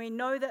enemy, where we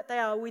know that they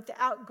are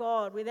without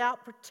God,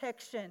 without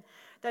protection,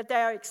 that they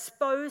are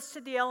exposed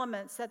to the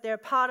elements, that they're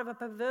part of a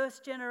perverse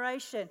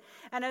generation.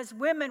 And as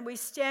women, we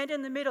stand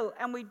in the middle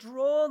and we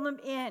draw them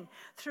in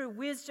through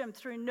wisdom,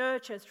 through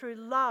nurture, through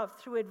love,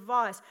 through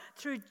advice,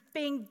 through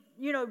being,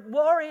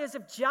 warriors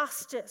of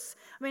justice.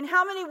 I mean,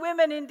 how many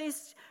women in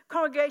this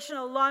congregation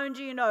alone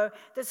do you know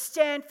that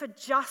stand for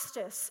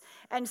justice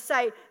and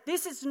say,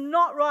 this is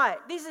not right,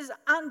 this is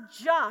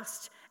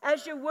unjust?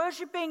 As you're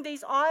worshiping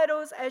these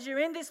idols, as you're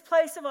in this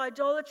place of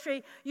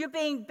idolatry, you're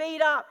being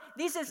beat up.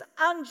 This is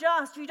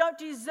unjust. You don't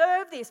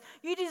deserve this.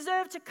 You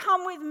deserve to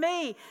come with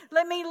me.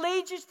 Let me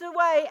lead you to the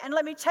way, and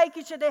let me take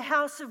you to the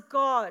house of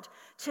God,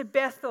 to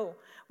Bethel,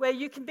 where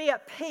you can be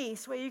at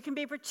peace, where you can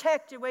be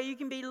protected, where you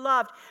can be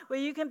loved, where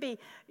you can be,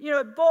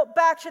 brought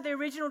back to the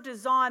original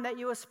design that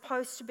you were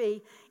supposed to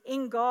be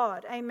in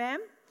God. Amen?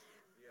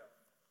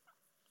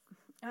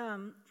 Yeah.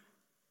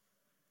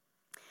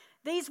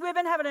 These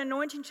women have an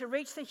anointing to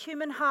reach the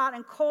human heart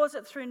and cause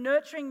it through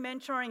nurturing,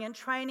 mentoring, and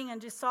training and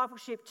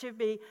discipleship to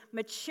be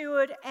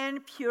matured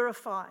and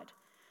purified.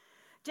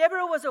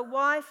 Deborah was a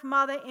wife,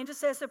 mother,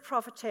 intercessor,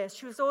 prophetess.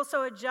 She was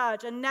also a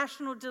judge, a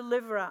national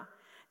deliverer.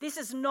 This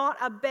is not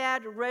a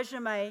bad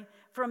resume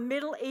for a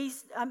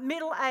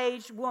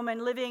middle-aged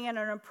woman living in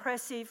an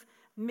oppressive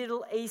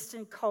Middle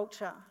Eastern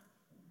culture.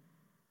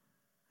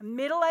 A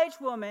middle-aged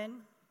woman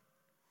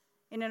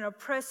in an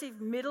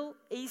oppressive Middle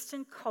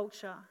Eastern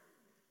culture.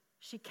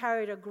 She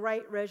carried a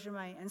great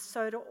resume, and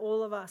so do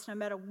all of us. No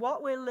matter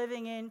what we're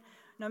living in,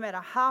 no matter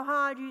how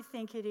hard you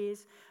think it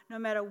is, no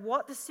matter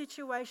what the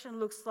situation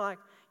looks like,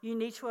 you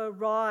need to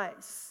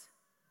arise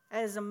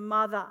as a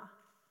mother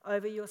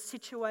over your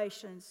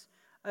situations,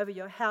 over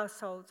your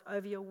households,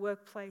 over your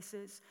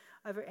workplaces,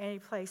 over any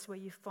place where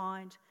you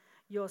find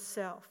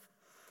yourself.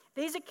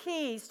 These are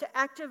keys to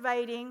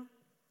activating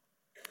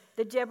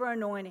the Deborah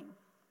anointing.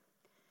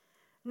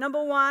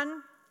 Number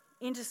one,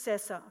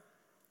 intercessor.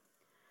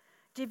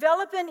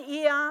 Develop an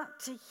ear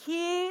to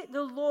hear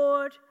the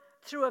Lord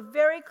through a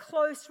very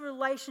close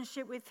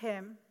relationship with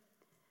Him,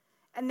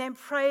 and then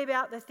pray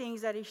about the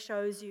things that He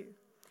shows you.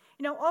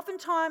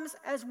 Oftentimes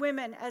as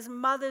women, as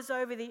mothers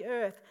over the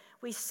earth,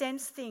 we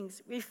sense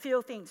things, we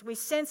feel things, we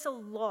sense a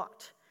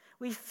lot,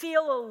 we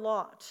feel a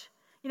lot.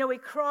 We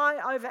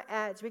cry over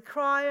ads, we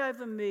cry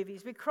over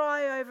movies, we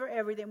cry over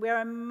everything.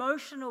 We're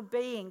emotional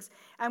beings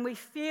and we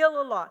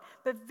feel a lot.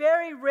 But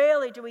very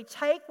rarely do we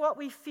take what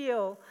we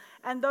feel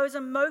and those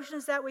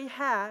emotions that we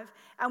have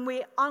and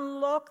we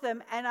unlock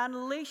them and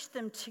unleash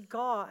them to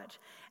God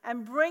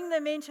and bring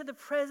them into the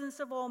presence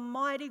of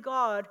Almighty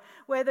God,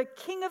 where the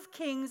King of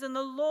Kings and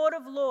the Lord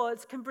of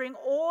Lords can bring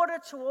order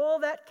to all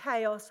that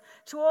chaos,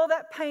 to all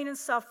that pain and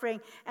suffering,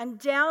 and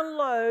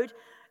download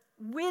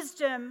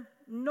wisdom,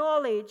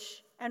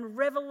 knowledge, and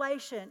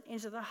revelation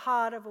into the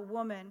heart of a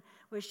woman,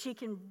 where she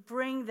can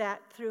bring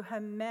that through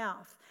her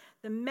mouth.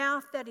 The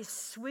mouth that is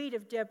sweet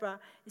of Deborah,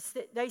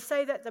 they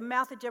say that the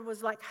mouth of Deborah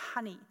was like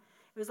honey.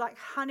 It was like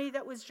honey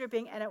that was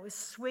dripping, and it was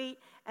sweet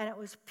and it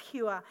was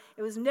pure.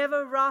 It was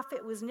never rough,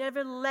 it was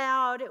never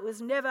loud, it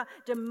was never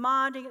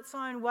demanding its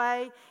own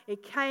way.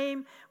 It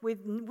came with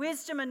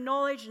wisdom and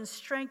knowledge and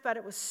strength, but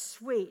it was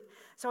sweet.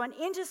 So an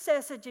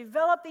intercessor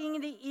developing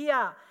the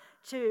ear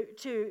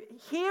to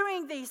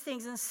hearing these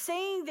things and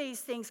seeing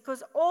these things,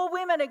 because all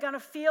women are going to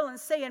feel and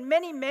see, and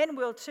many men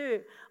will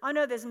too. I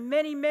know there's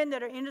many men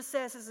that are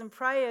intercessors and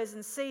prayers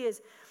and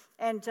seers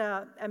and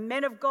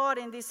men of God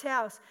in this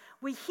house.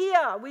 We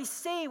hear, we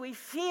see, we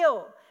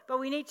feel,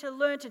 but we need to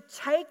learn to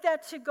take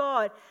that to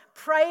God,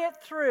 pray it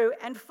through,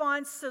 and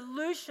find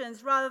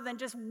solutions rather than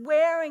just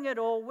wearing it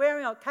all.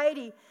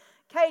 Katie,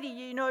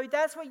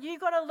 that's what you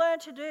got to learn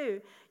to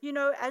do.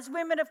 As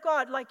women of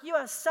God, you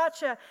are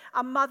such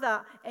a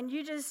mother, and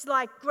you just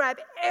grab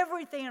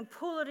everything and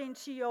pull it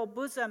into your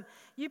bosom.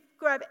 You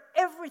grab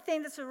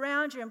everything that's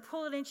around you and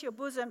pull it into your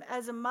bosom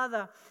as a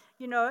mother,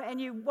 and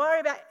you worry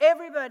about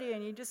everybody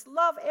and you just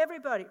love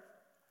everybody.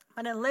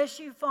 But unless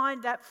you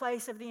find that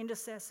place of the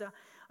intercessor,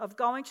 of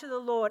going to the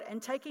Lord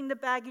and taking the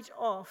baggage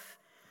off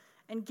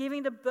and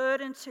giving the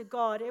burden to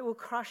God, it will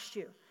crush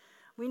you.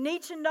 We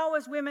need to know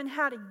as women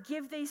how to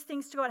give these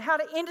things to God, how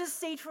to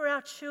intercede for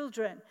our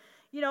children.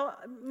 You know,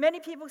 many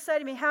people say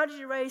to me, how did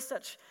you raise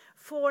such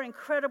 4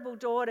 incredible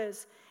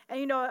daughters? And,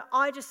 you know,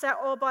 I just say,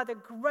 oh, by the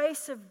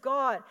grace of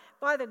God,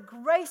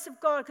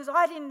 because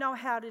I didn't know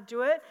how to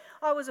do it.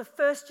 I was a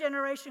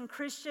first-generation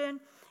Christian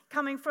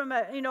coming from,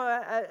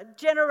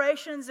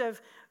 generations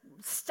of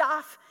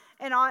stuff.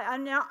 And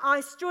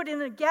I stood in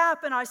the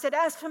gap and I said,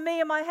 as for me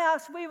and my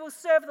house, we will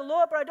serve the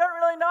Lord, but I don't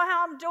really know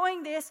how I'm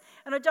doing this,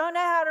 and I don't know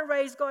how to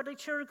raise godly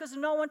children because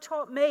no one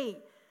taught me.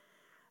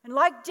 And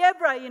like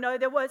Deborah, you know,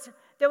 there was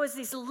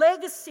this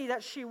legacy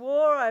that she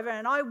wore over,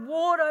 and I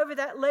warred over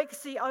that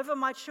legacy over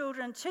my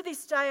children. To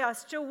this day, I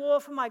still war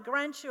for my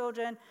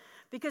grandchildren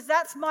because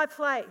that's my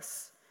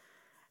place.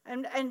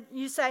 And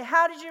you say,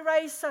 how did you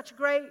raise such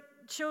great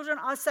children?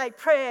 I say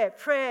prayer,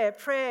 prayer,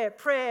 prayer,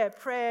 prayer,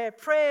 prayer,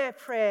 prayer,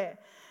 prayer.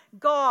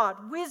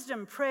 God,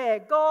 wisdom, prayer.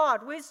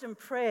 God, wisdom,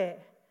 prayer.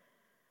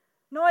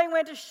 Knowing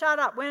when to shut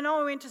up,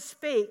 knowing when to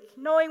speak,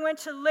 knowing when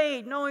to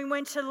lead, knowing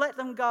when to let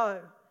them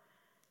go.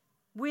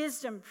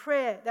 Wisdom,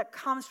 prayer that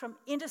comes from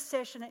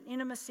intercession and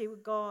intimacy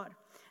with God.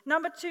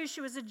 Number 2, she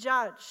was a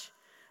judge.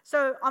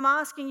 So I'm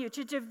asking you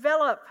to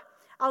develop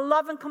a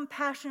love and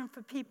compassion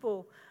for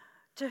people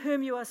to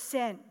whom you are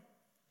sent.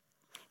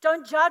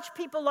 Don't judge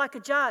people like a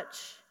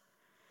judge.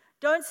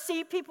 Don't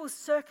see people's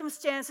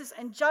circumstances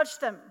and judge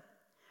them.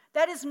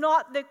 That is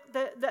not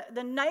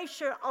the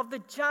nature of the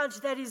judge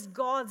that is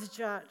God's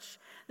judge.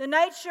 The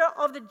nature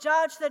of the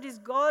judge that is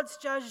God's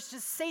judge is to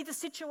see the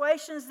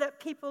situations that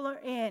people are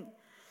in.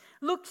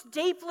 Look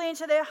deeply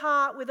into their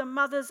heart with a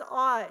mother's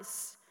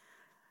eyes.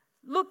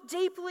 Look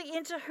deeply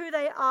into who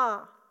they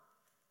are.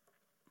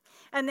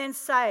 And then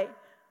say,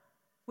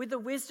 with the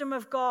wisdom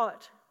of God,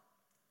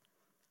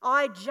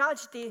 I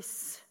judge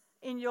this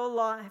in your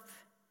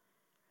life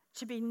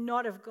to be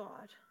not of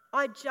God.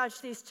 I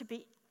judge this to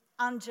be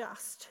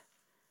unjust.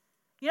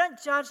 You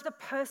don't judge the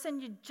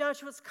person, you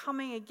judge what's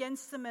coming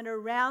against them and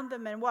around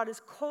them and what has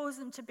caused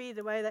them to be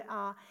the way they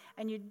are.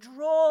 And you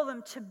draw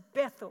them to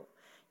Bethel.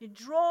 You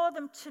draw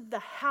them to the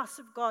house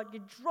of God.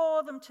 You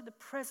draw them to the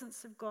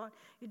presence of God.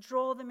 You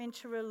draw them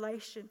into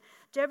relation.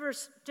 Deborah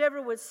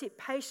would sit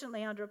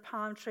patiently under a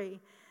palm tree,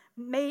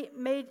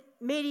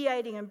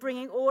 mediating and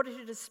bringing order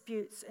to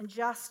disputes and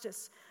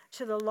justice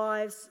to the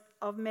lives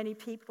of many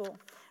people.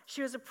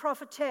 She was a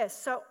prophetess,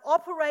 so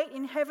operate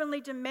in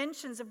heavenly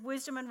dimensions of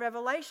wisdom and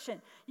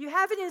revelation. You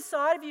have it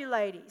inside of you,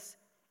 ladies.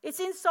 It's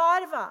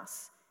inside of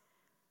us.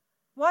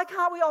 Why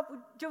can't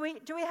do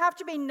we have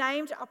to be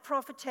named a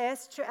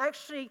prophetess to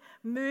actually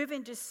move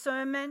in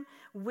discernment,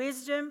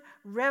 wisdom,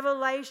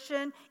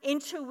 revelation,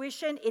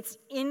 intuition? It's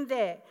in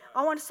there.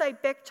 I want to say,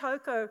 Beck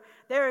Toko,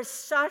 there is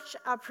such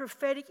a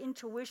prophetic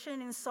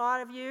intuition inside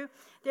of you.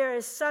 There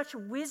is such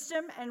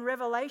wisdom and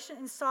revelation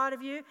inside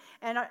of you.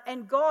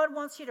 And God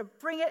wants you to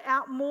bring it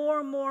out more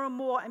and more and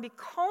more and be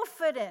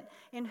confident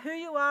in who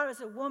you are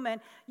as a woman.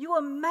 You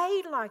are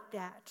made like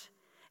that.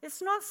 It's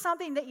not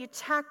something that you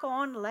tack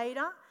on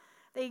later.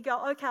 That you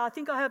go, okay, I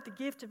think I have the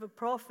gift of a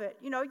prophet.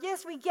 You know,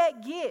 yes, we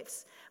get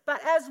gifts.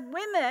 But as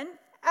women,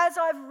 as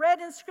I've read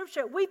in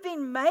Scripture, we've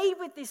been made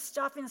with this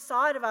stuff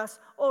inside of us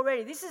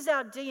already. This is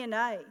our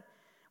DNA.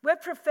 We're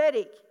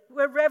prophetic.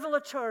 We're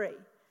revelatory.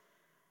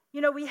 You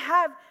know, we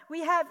have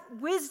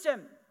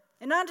wisdom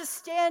and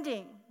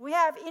understanding. We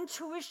have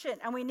intuition,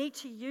 and we need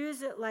to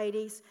use it,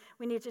 ladies.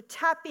 We need to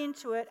tap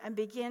into it and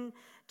begin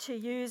to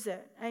use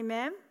it.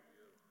 Amen?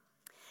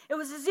 It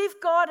was as if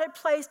God had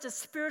placed a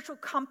spiritual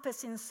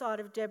compass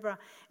inside of Deborah.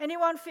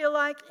 Anyone feel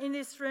like in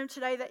this room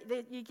today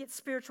that you get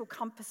spiritual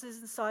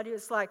compasses inside you?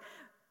 It's like,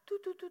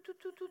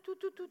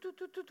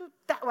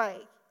 that way,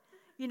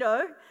 you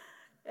know?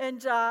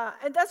 And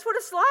that's what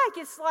it's like.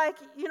 It's like,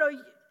 you know,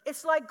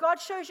 it's like God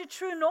shows you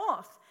true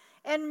north.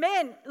 And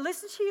men,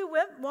 listen to your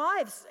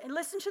wives and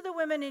listen to the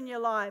women in your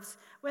lives.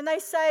 When they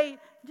say,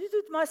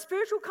 my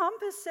spiritual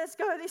compass says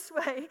go this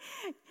way,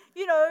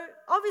 you know,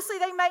 obviously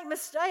they make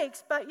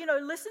mistakes, but, you know,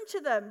 listen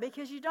to them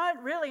because you don't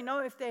really know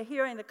if they're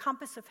hearing the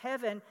compass of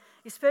heaven,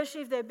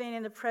 especially if they've been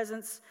in the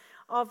presence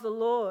of the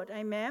Lord.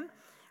 Amen?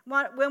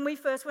 When we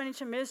first went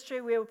into ministry,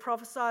 we were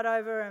prophesied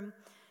over, and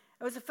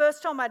it was the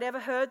first time I'd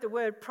ever heard the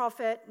word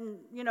prophet, and,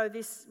 you know,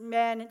 this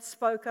man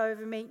spoke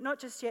over me.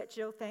 Not just yet,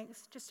 Jill,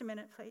 thanks. Just a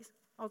minute, please.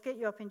 I'll get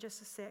you up in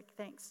just a sec,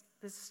 thanks.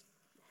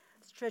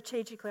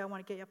 Strategically, I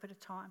want to get you up at a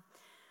time.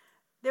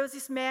 There was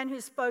this man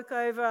who spoke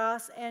over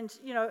us, and,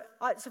 you know,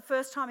 it's the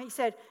first time he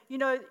said, you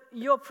know,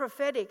 you're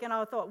prophetic. And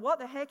I thought, what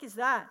the heck is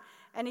that?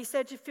 And he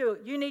said to Phil,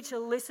 you need to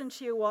listen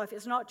to your wife.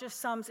 It's not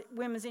just some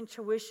women's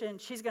intuition.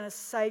 She's going to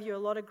save you a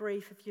lot of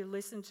grief if you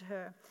listen to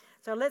her.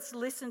 So let's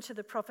listen to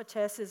the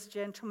prophetesses,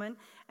 gentlemen,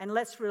 and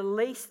let's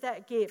release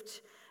that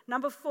gift.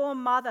 Number 4,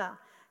 mother.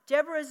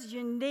 Deborah's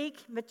unique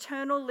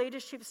maternal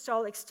leadership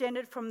style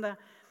extended from the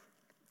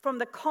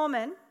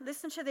common,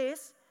 listen to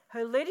this,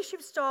 her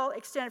leadership style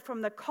extended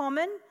from the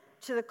common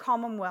to the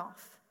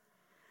commonwealth.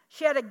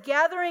 She had a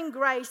gathering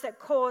grace that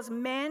caused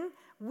men,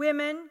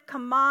 women,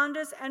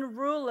 commanders, and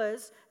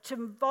rulers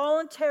to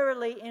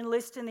voluntarily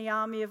enlist in the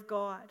army of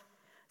God.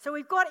 So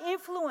we've got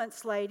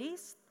influence,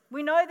 ladies.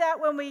 We know that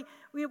when we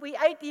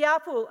ate the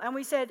apple and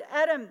we said,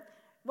 Adam,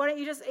 Why don't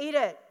you just eat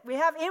it? We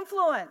have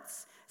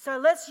influence. So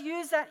let's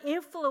use that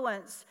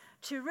influence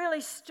to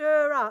really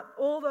stir up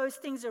all those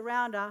things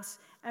around us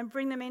and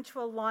bring them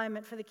into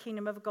alignment for the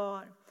kingdom of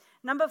God.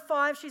 Number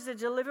 5, she's a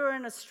deliverer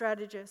and a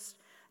strategist.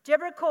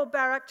 Deborah called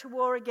Barak to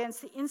war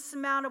against the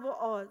insurmountable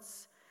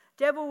odds.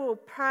 Deborah will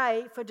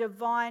pray for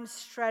divine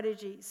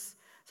strategies.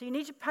 So you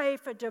need to pray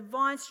for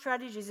divine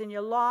strategies in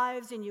your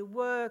lives, in your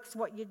works,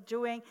 what you're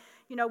doing.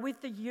 You know,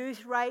 with the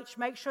youth, Rach,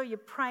 make sure you're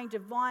praying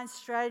divine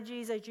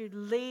strategies as you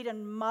lead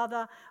and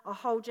mother a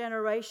whole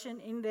generation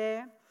in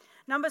there.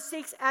 Number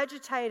 6,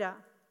 agitator.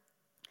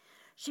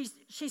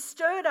 She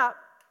stirred up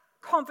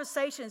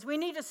conversations. We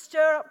need to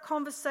stir up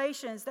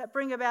conversations that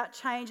bring about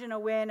change and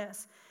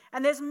awareness.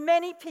 And there's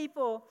many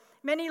people,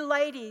 many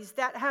ladies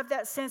that have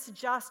that sense of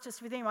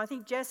justice within them. I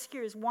think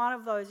Jessica is one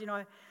of those. You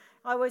know,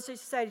 I always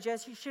used to say to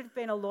Jess, you should have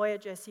been a lawyer,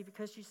 Jessie,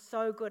 because she's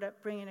so good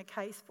at bringing a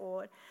case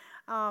forward.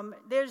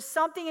 There's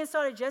something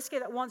inside of Jessica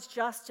that wants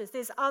justice.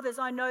 There's others,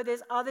 I know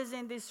there's others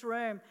in this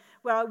room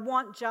where I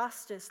want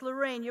justice.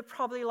 Lorene, you're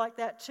probably like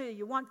that too.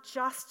 You want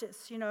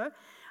justice, you know.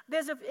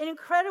 There's an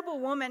incredible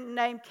woman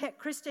named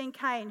Christine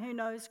Kane. Who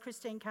knows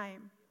Christine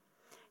Kane?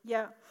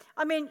 Yeah.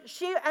 I mean,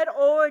 she had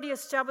already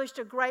established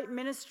a great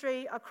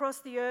ministry across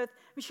the earth.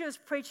 I mean, she was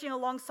preaching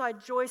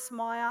alongside Joyce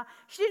Meyer.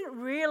 She didn't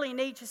really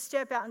need to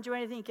step out and do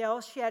anything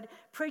else. She had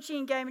preaching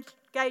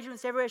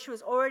engagements everywhere. She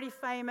was already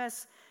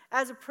famous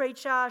as a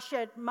preacher. She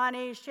had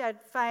money. She had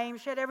fame.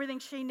 She had everything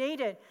she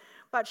needed.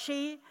 But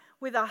she,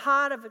 with a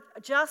heart of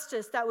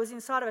justice that was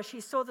inside of her, she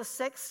saw the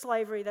sex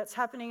slavery that's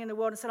happening in the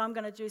world and said, I'm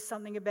going to do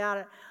something about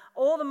it.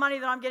 All the money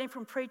that I'm getting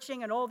from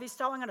preaching and all this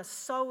stuff, I'm going to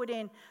sow it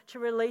in to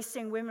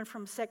releasing women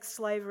from sex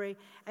slavery.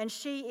 And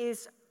she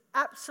is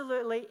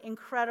absolutely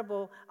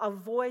incredible, a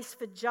voice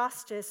for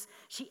justice.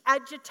 She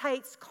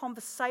agitates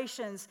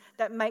conversations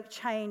that make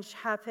change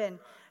happen.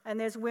 And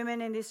there's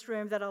women in this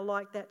room that are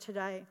like that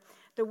today.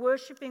 The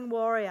worshiping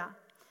warrior.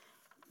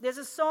 There's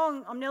a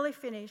song, I'm nearly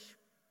finished.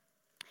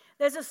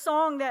 There's a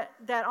song that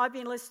I've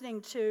been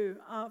listening to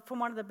from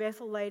one of the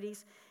Bethel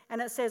ladies,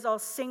 and it says, I'll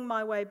sing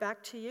my way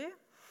back to you.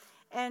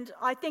 And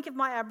I think of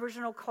my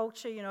Aboriginal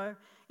culture, you know.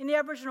 In the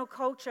Aboriginal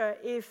culture,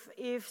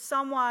 if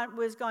someone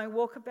was going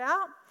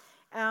walkabout,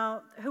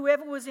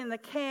 whoever was in the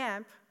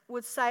camp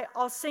would say,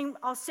 I'll sing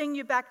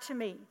you back to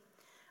me.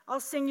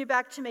 I'll sing you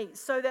back to me.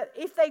 So that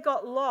if they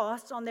got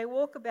lost on their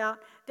walkabout,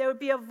 there would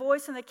be a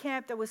voice in the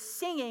camp that was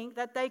singing,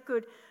 that they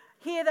could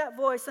hear that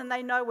voice and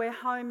they know where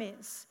home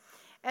is.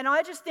 And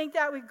I just think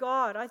that with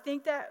God. I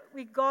think that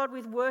with God,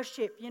 with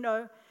worship, you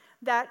know,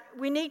 that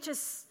we need to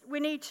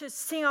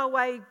sing our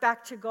way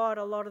back to God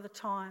a lot of the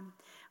time.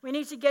 We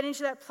need to get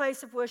into that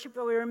place of worship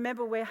where we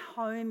remember where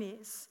home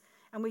is,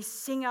 and we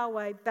sing our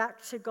way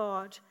back to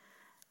God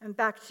and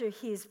back to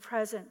His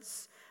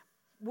presence.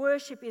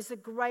 Worship is the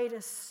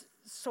greatest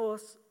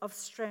source of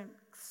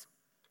strength.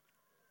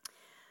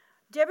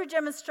 Deborah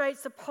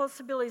demonstrates the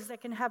possibilities that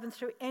can happen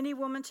through any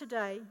woman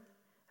today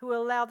who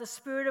will allow the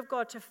Spirit of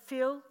God to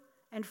fill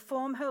and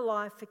form her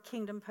life for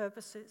kingdom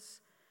purposes.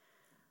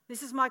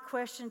 This is my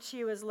question to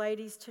you as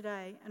ladies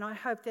today, and I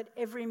hope that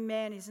every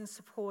man is in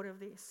support of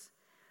this.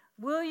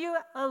 Will you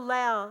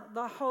allow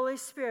the Holy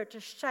Spirit to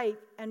shape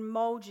and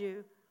mold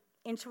you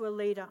into a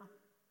leader?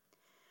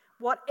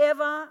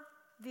 Whatever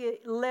the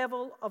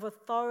level of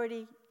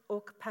authority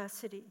or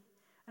capacity.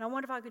 And I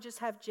wonder if I could just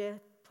have Jeff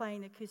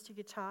playing the acoustic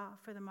guitar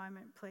for the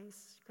moment,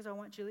 please, because I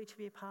want Julie to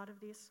be a part of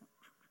this.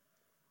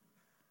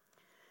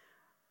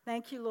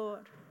 Thank you,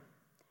 Lord.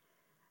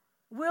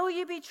 Will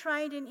you be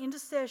trained in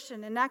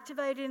intercession and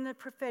activated in the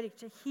prophetic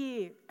to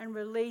hear and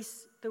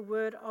release the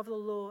word of the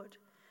Lord?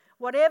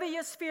 Whatever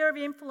your sphere of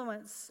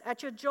influence,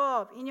 at your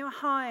job, in your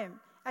home,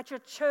 at your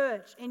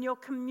church, in your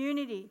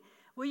community,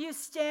 will you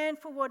stand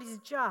for what is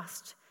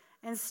just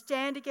and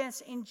stand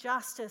against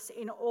injustice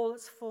in all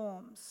its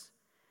forms?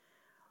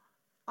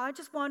 I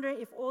just wonder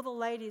if all the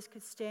ladies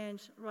could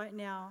stand right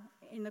now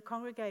in the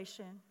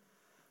congregation.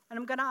 And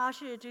I'm going to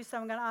ask you to do so.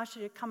 I'm going to ask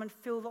you to come and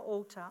fill the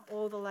altar,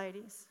 all the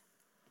ladies.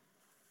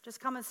 Just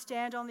come and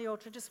stand on the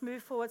altar. Just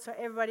move forward so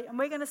everybody... And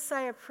we're going to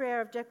say a prayer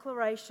of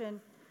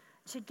declaration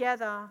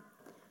together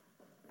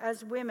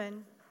as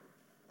women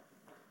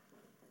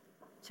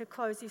to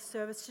close this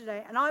service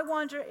today. And I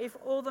wonder if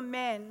all the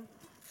men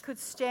could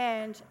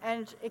stand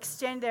and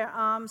extend their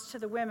arms to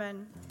the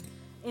women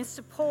in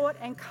support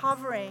and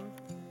covering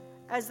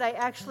as they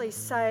actually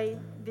say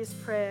this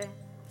prayer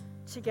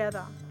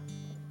together.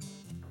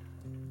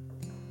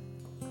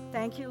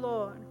 Thank you,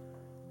 Lord.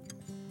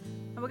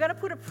 And we're going to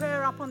put a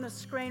prayer up on the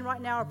screen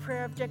right now, a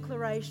prayer of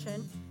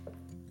declaration.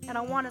 And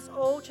I want us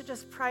all to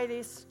just pray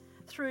this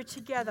through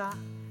together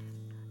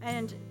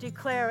and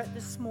declare it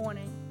this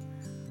morning.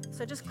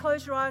 So just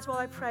close your eyes while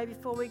I pray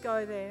before we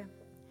go there.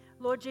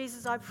 Lord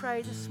Jesus, I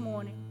pray this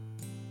morning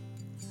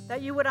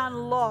that you would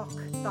unlock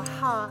the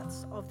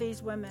hearts of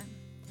these women,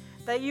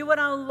 that you would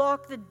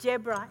unlock the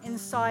Deborah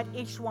inside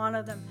each one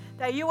of them,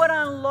 that you would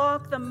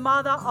unlock the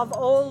mother of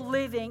all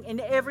living in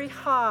every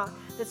heart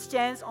that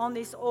stands on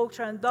this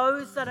altar, and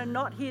those that are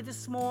not here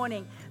this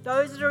morning,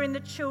 those that are in the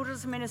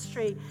children's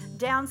ministry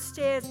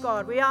downstairs,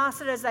 God, we ask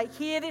that as they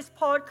hear this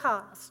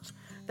podcast,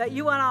 that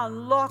you would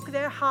unlock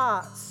their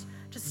hearts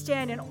to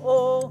stand in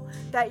all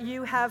that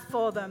you have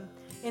for them,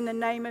 in the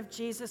name of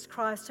Jesus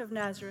Christ of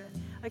Nazareth.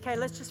 Okay,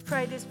 let's just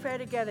pray this prayer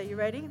together. You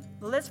ready?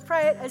 Well, let's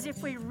pray it as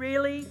if we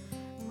really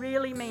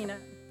mean it.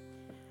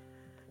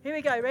 Here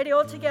we go. Ready?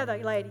 All together,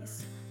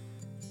 ladies.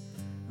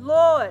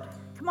 Lord,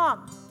 come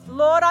on.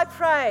 Lord, I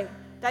pray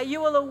that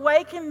you will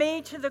awaken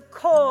me to the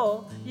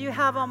call you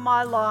have on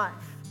my life.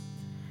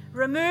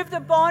 Remove the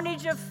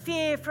bondage of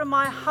fear from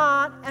my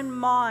heart and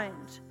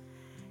mind.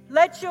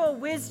 Let your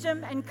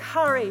wisdom and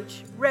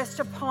courage rest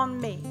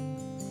upon me.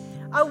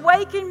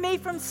 Awaken me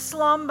from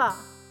slumber.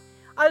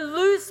 I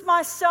loose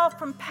myself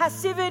from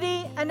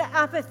passivity and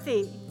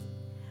apathy.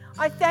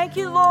 I thank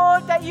you,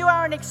 Lord, that you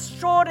are an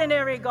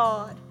extraordinary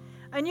God,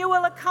 and you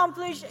will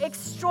accomplish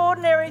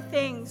extraordinary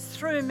things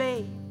through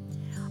me.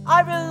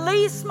 I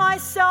release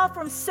myself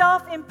from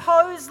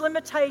self-imposed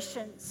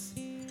limitations.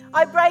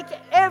 I break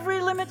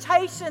every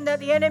limitation that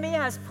the enemy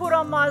has put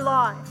on my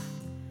life.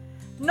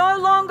 No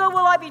longer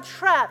will I be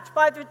trapped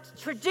by the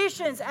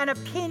traditions and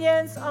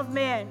opinions of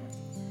men,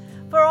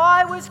 for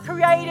I was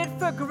created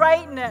for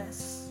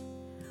greatness.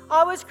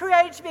 I was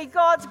created to be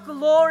God's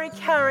glory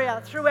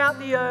carrier throughout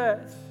the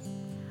earth.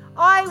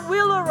 I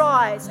will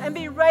arise and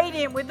be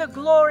radiant with the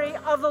glory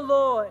of the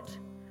Lord.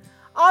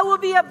 I will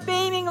be a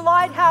beaming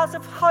lighthouse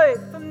of hope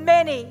for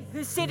many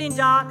who sit in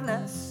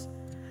darkness.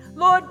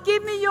 Lord,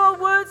 give me your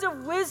words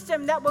of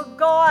wisdom that will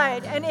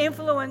guide and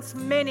influence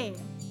many.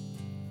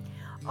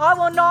 I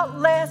will not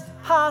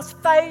let past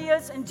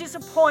failures and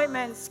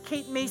disappointments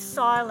keep me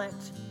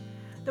silent.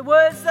 The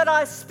words that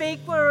I speak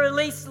will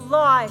release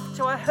life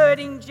to a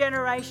hurting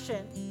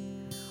generation.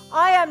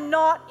 I am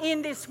not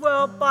in this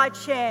world by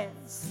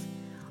chance.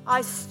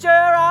 I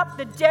stir up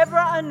the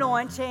Deborah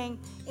anointing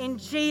in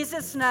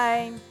Jesus'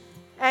 name.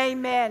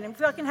 Amen. And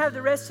if I can have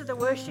the rest of the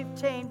worship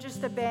team,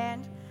 just the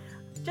band,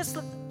 just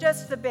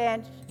the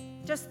band,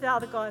 just the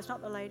other guys,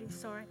 not the ladies,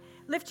 sorry.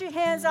 Lift your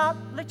hands up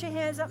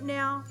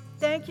now.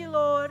 Thank you,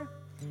 Lord.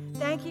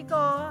 Thank you,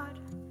 God.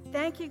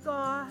 Thank you,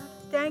 God.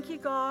 Thank you,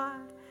 God.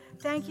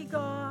 Thank you,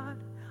 God.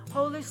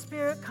 Holy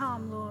Spirit,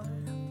 come, Lord.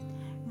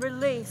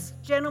 Release.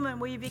 Gentlemen,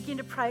 will you begin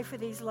to pray for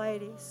these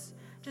ladies?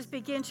 Just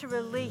begin to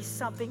release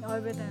something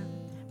over them.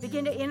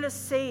 Begin to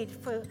intercede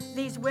for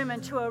these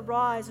women to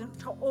arise and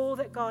to all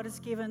that God has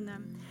given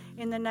them.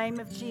 In the name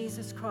of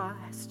Jesus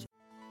Christ.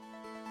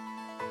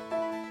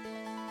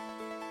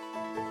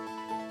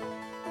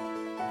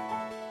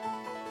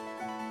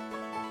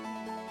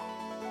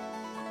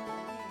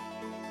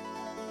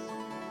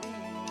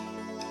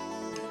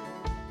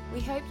 We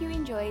hope you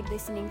enjoyed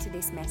listening to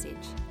this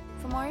message.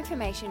 For more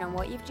information on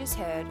what you've just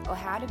heard or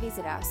how to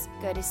visit us,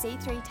 go to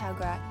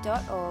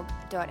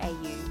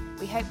c3tuggerah.org.au.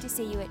 We hope to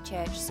see you at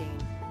church soon.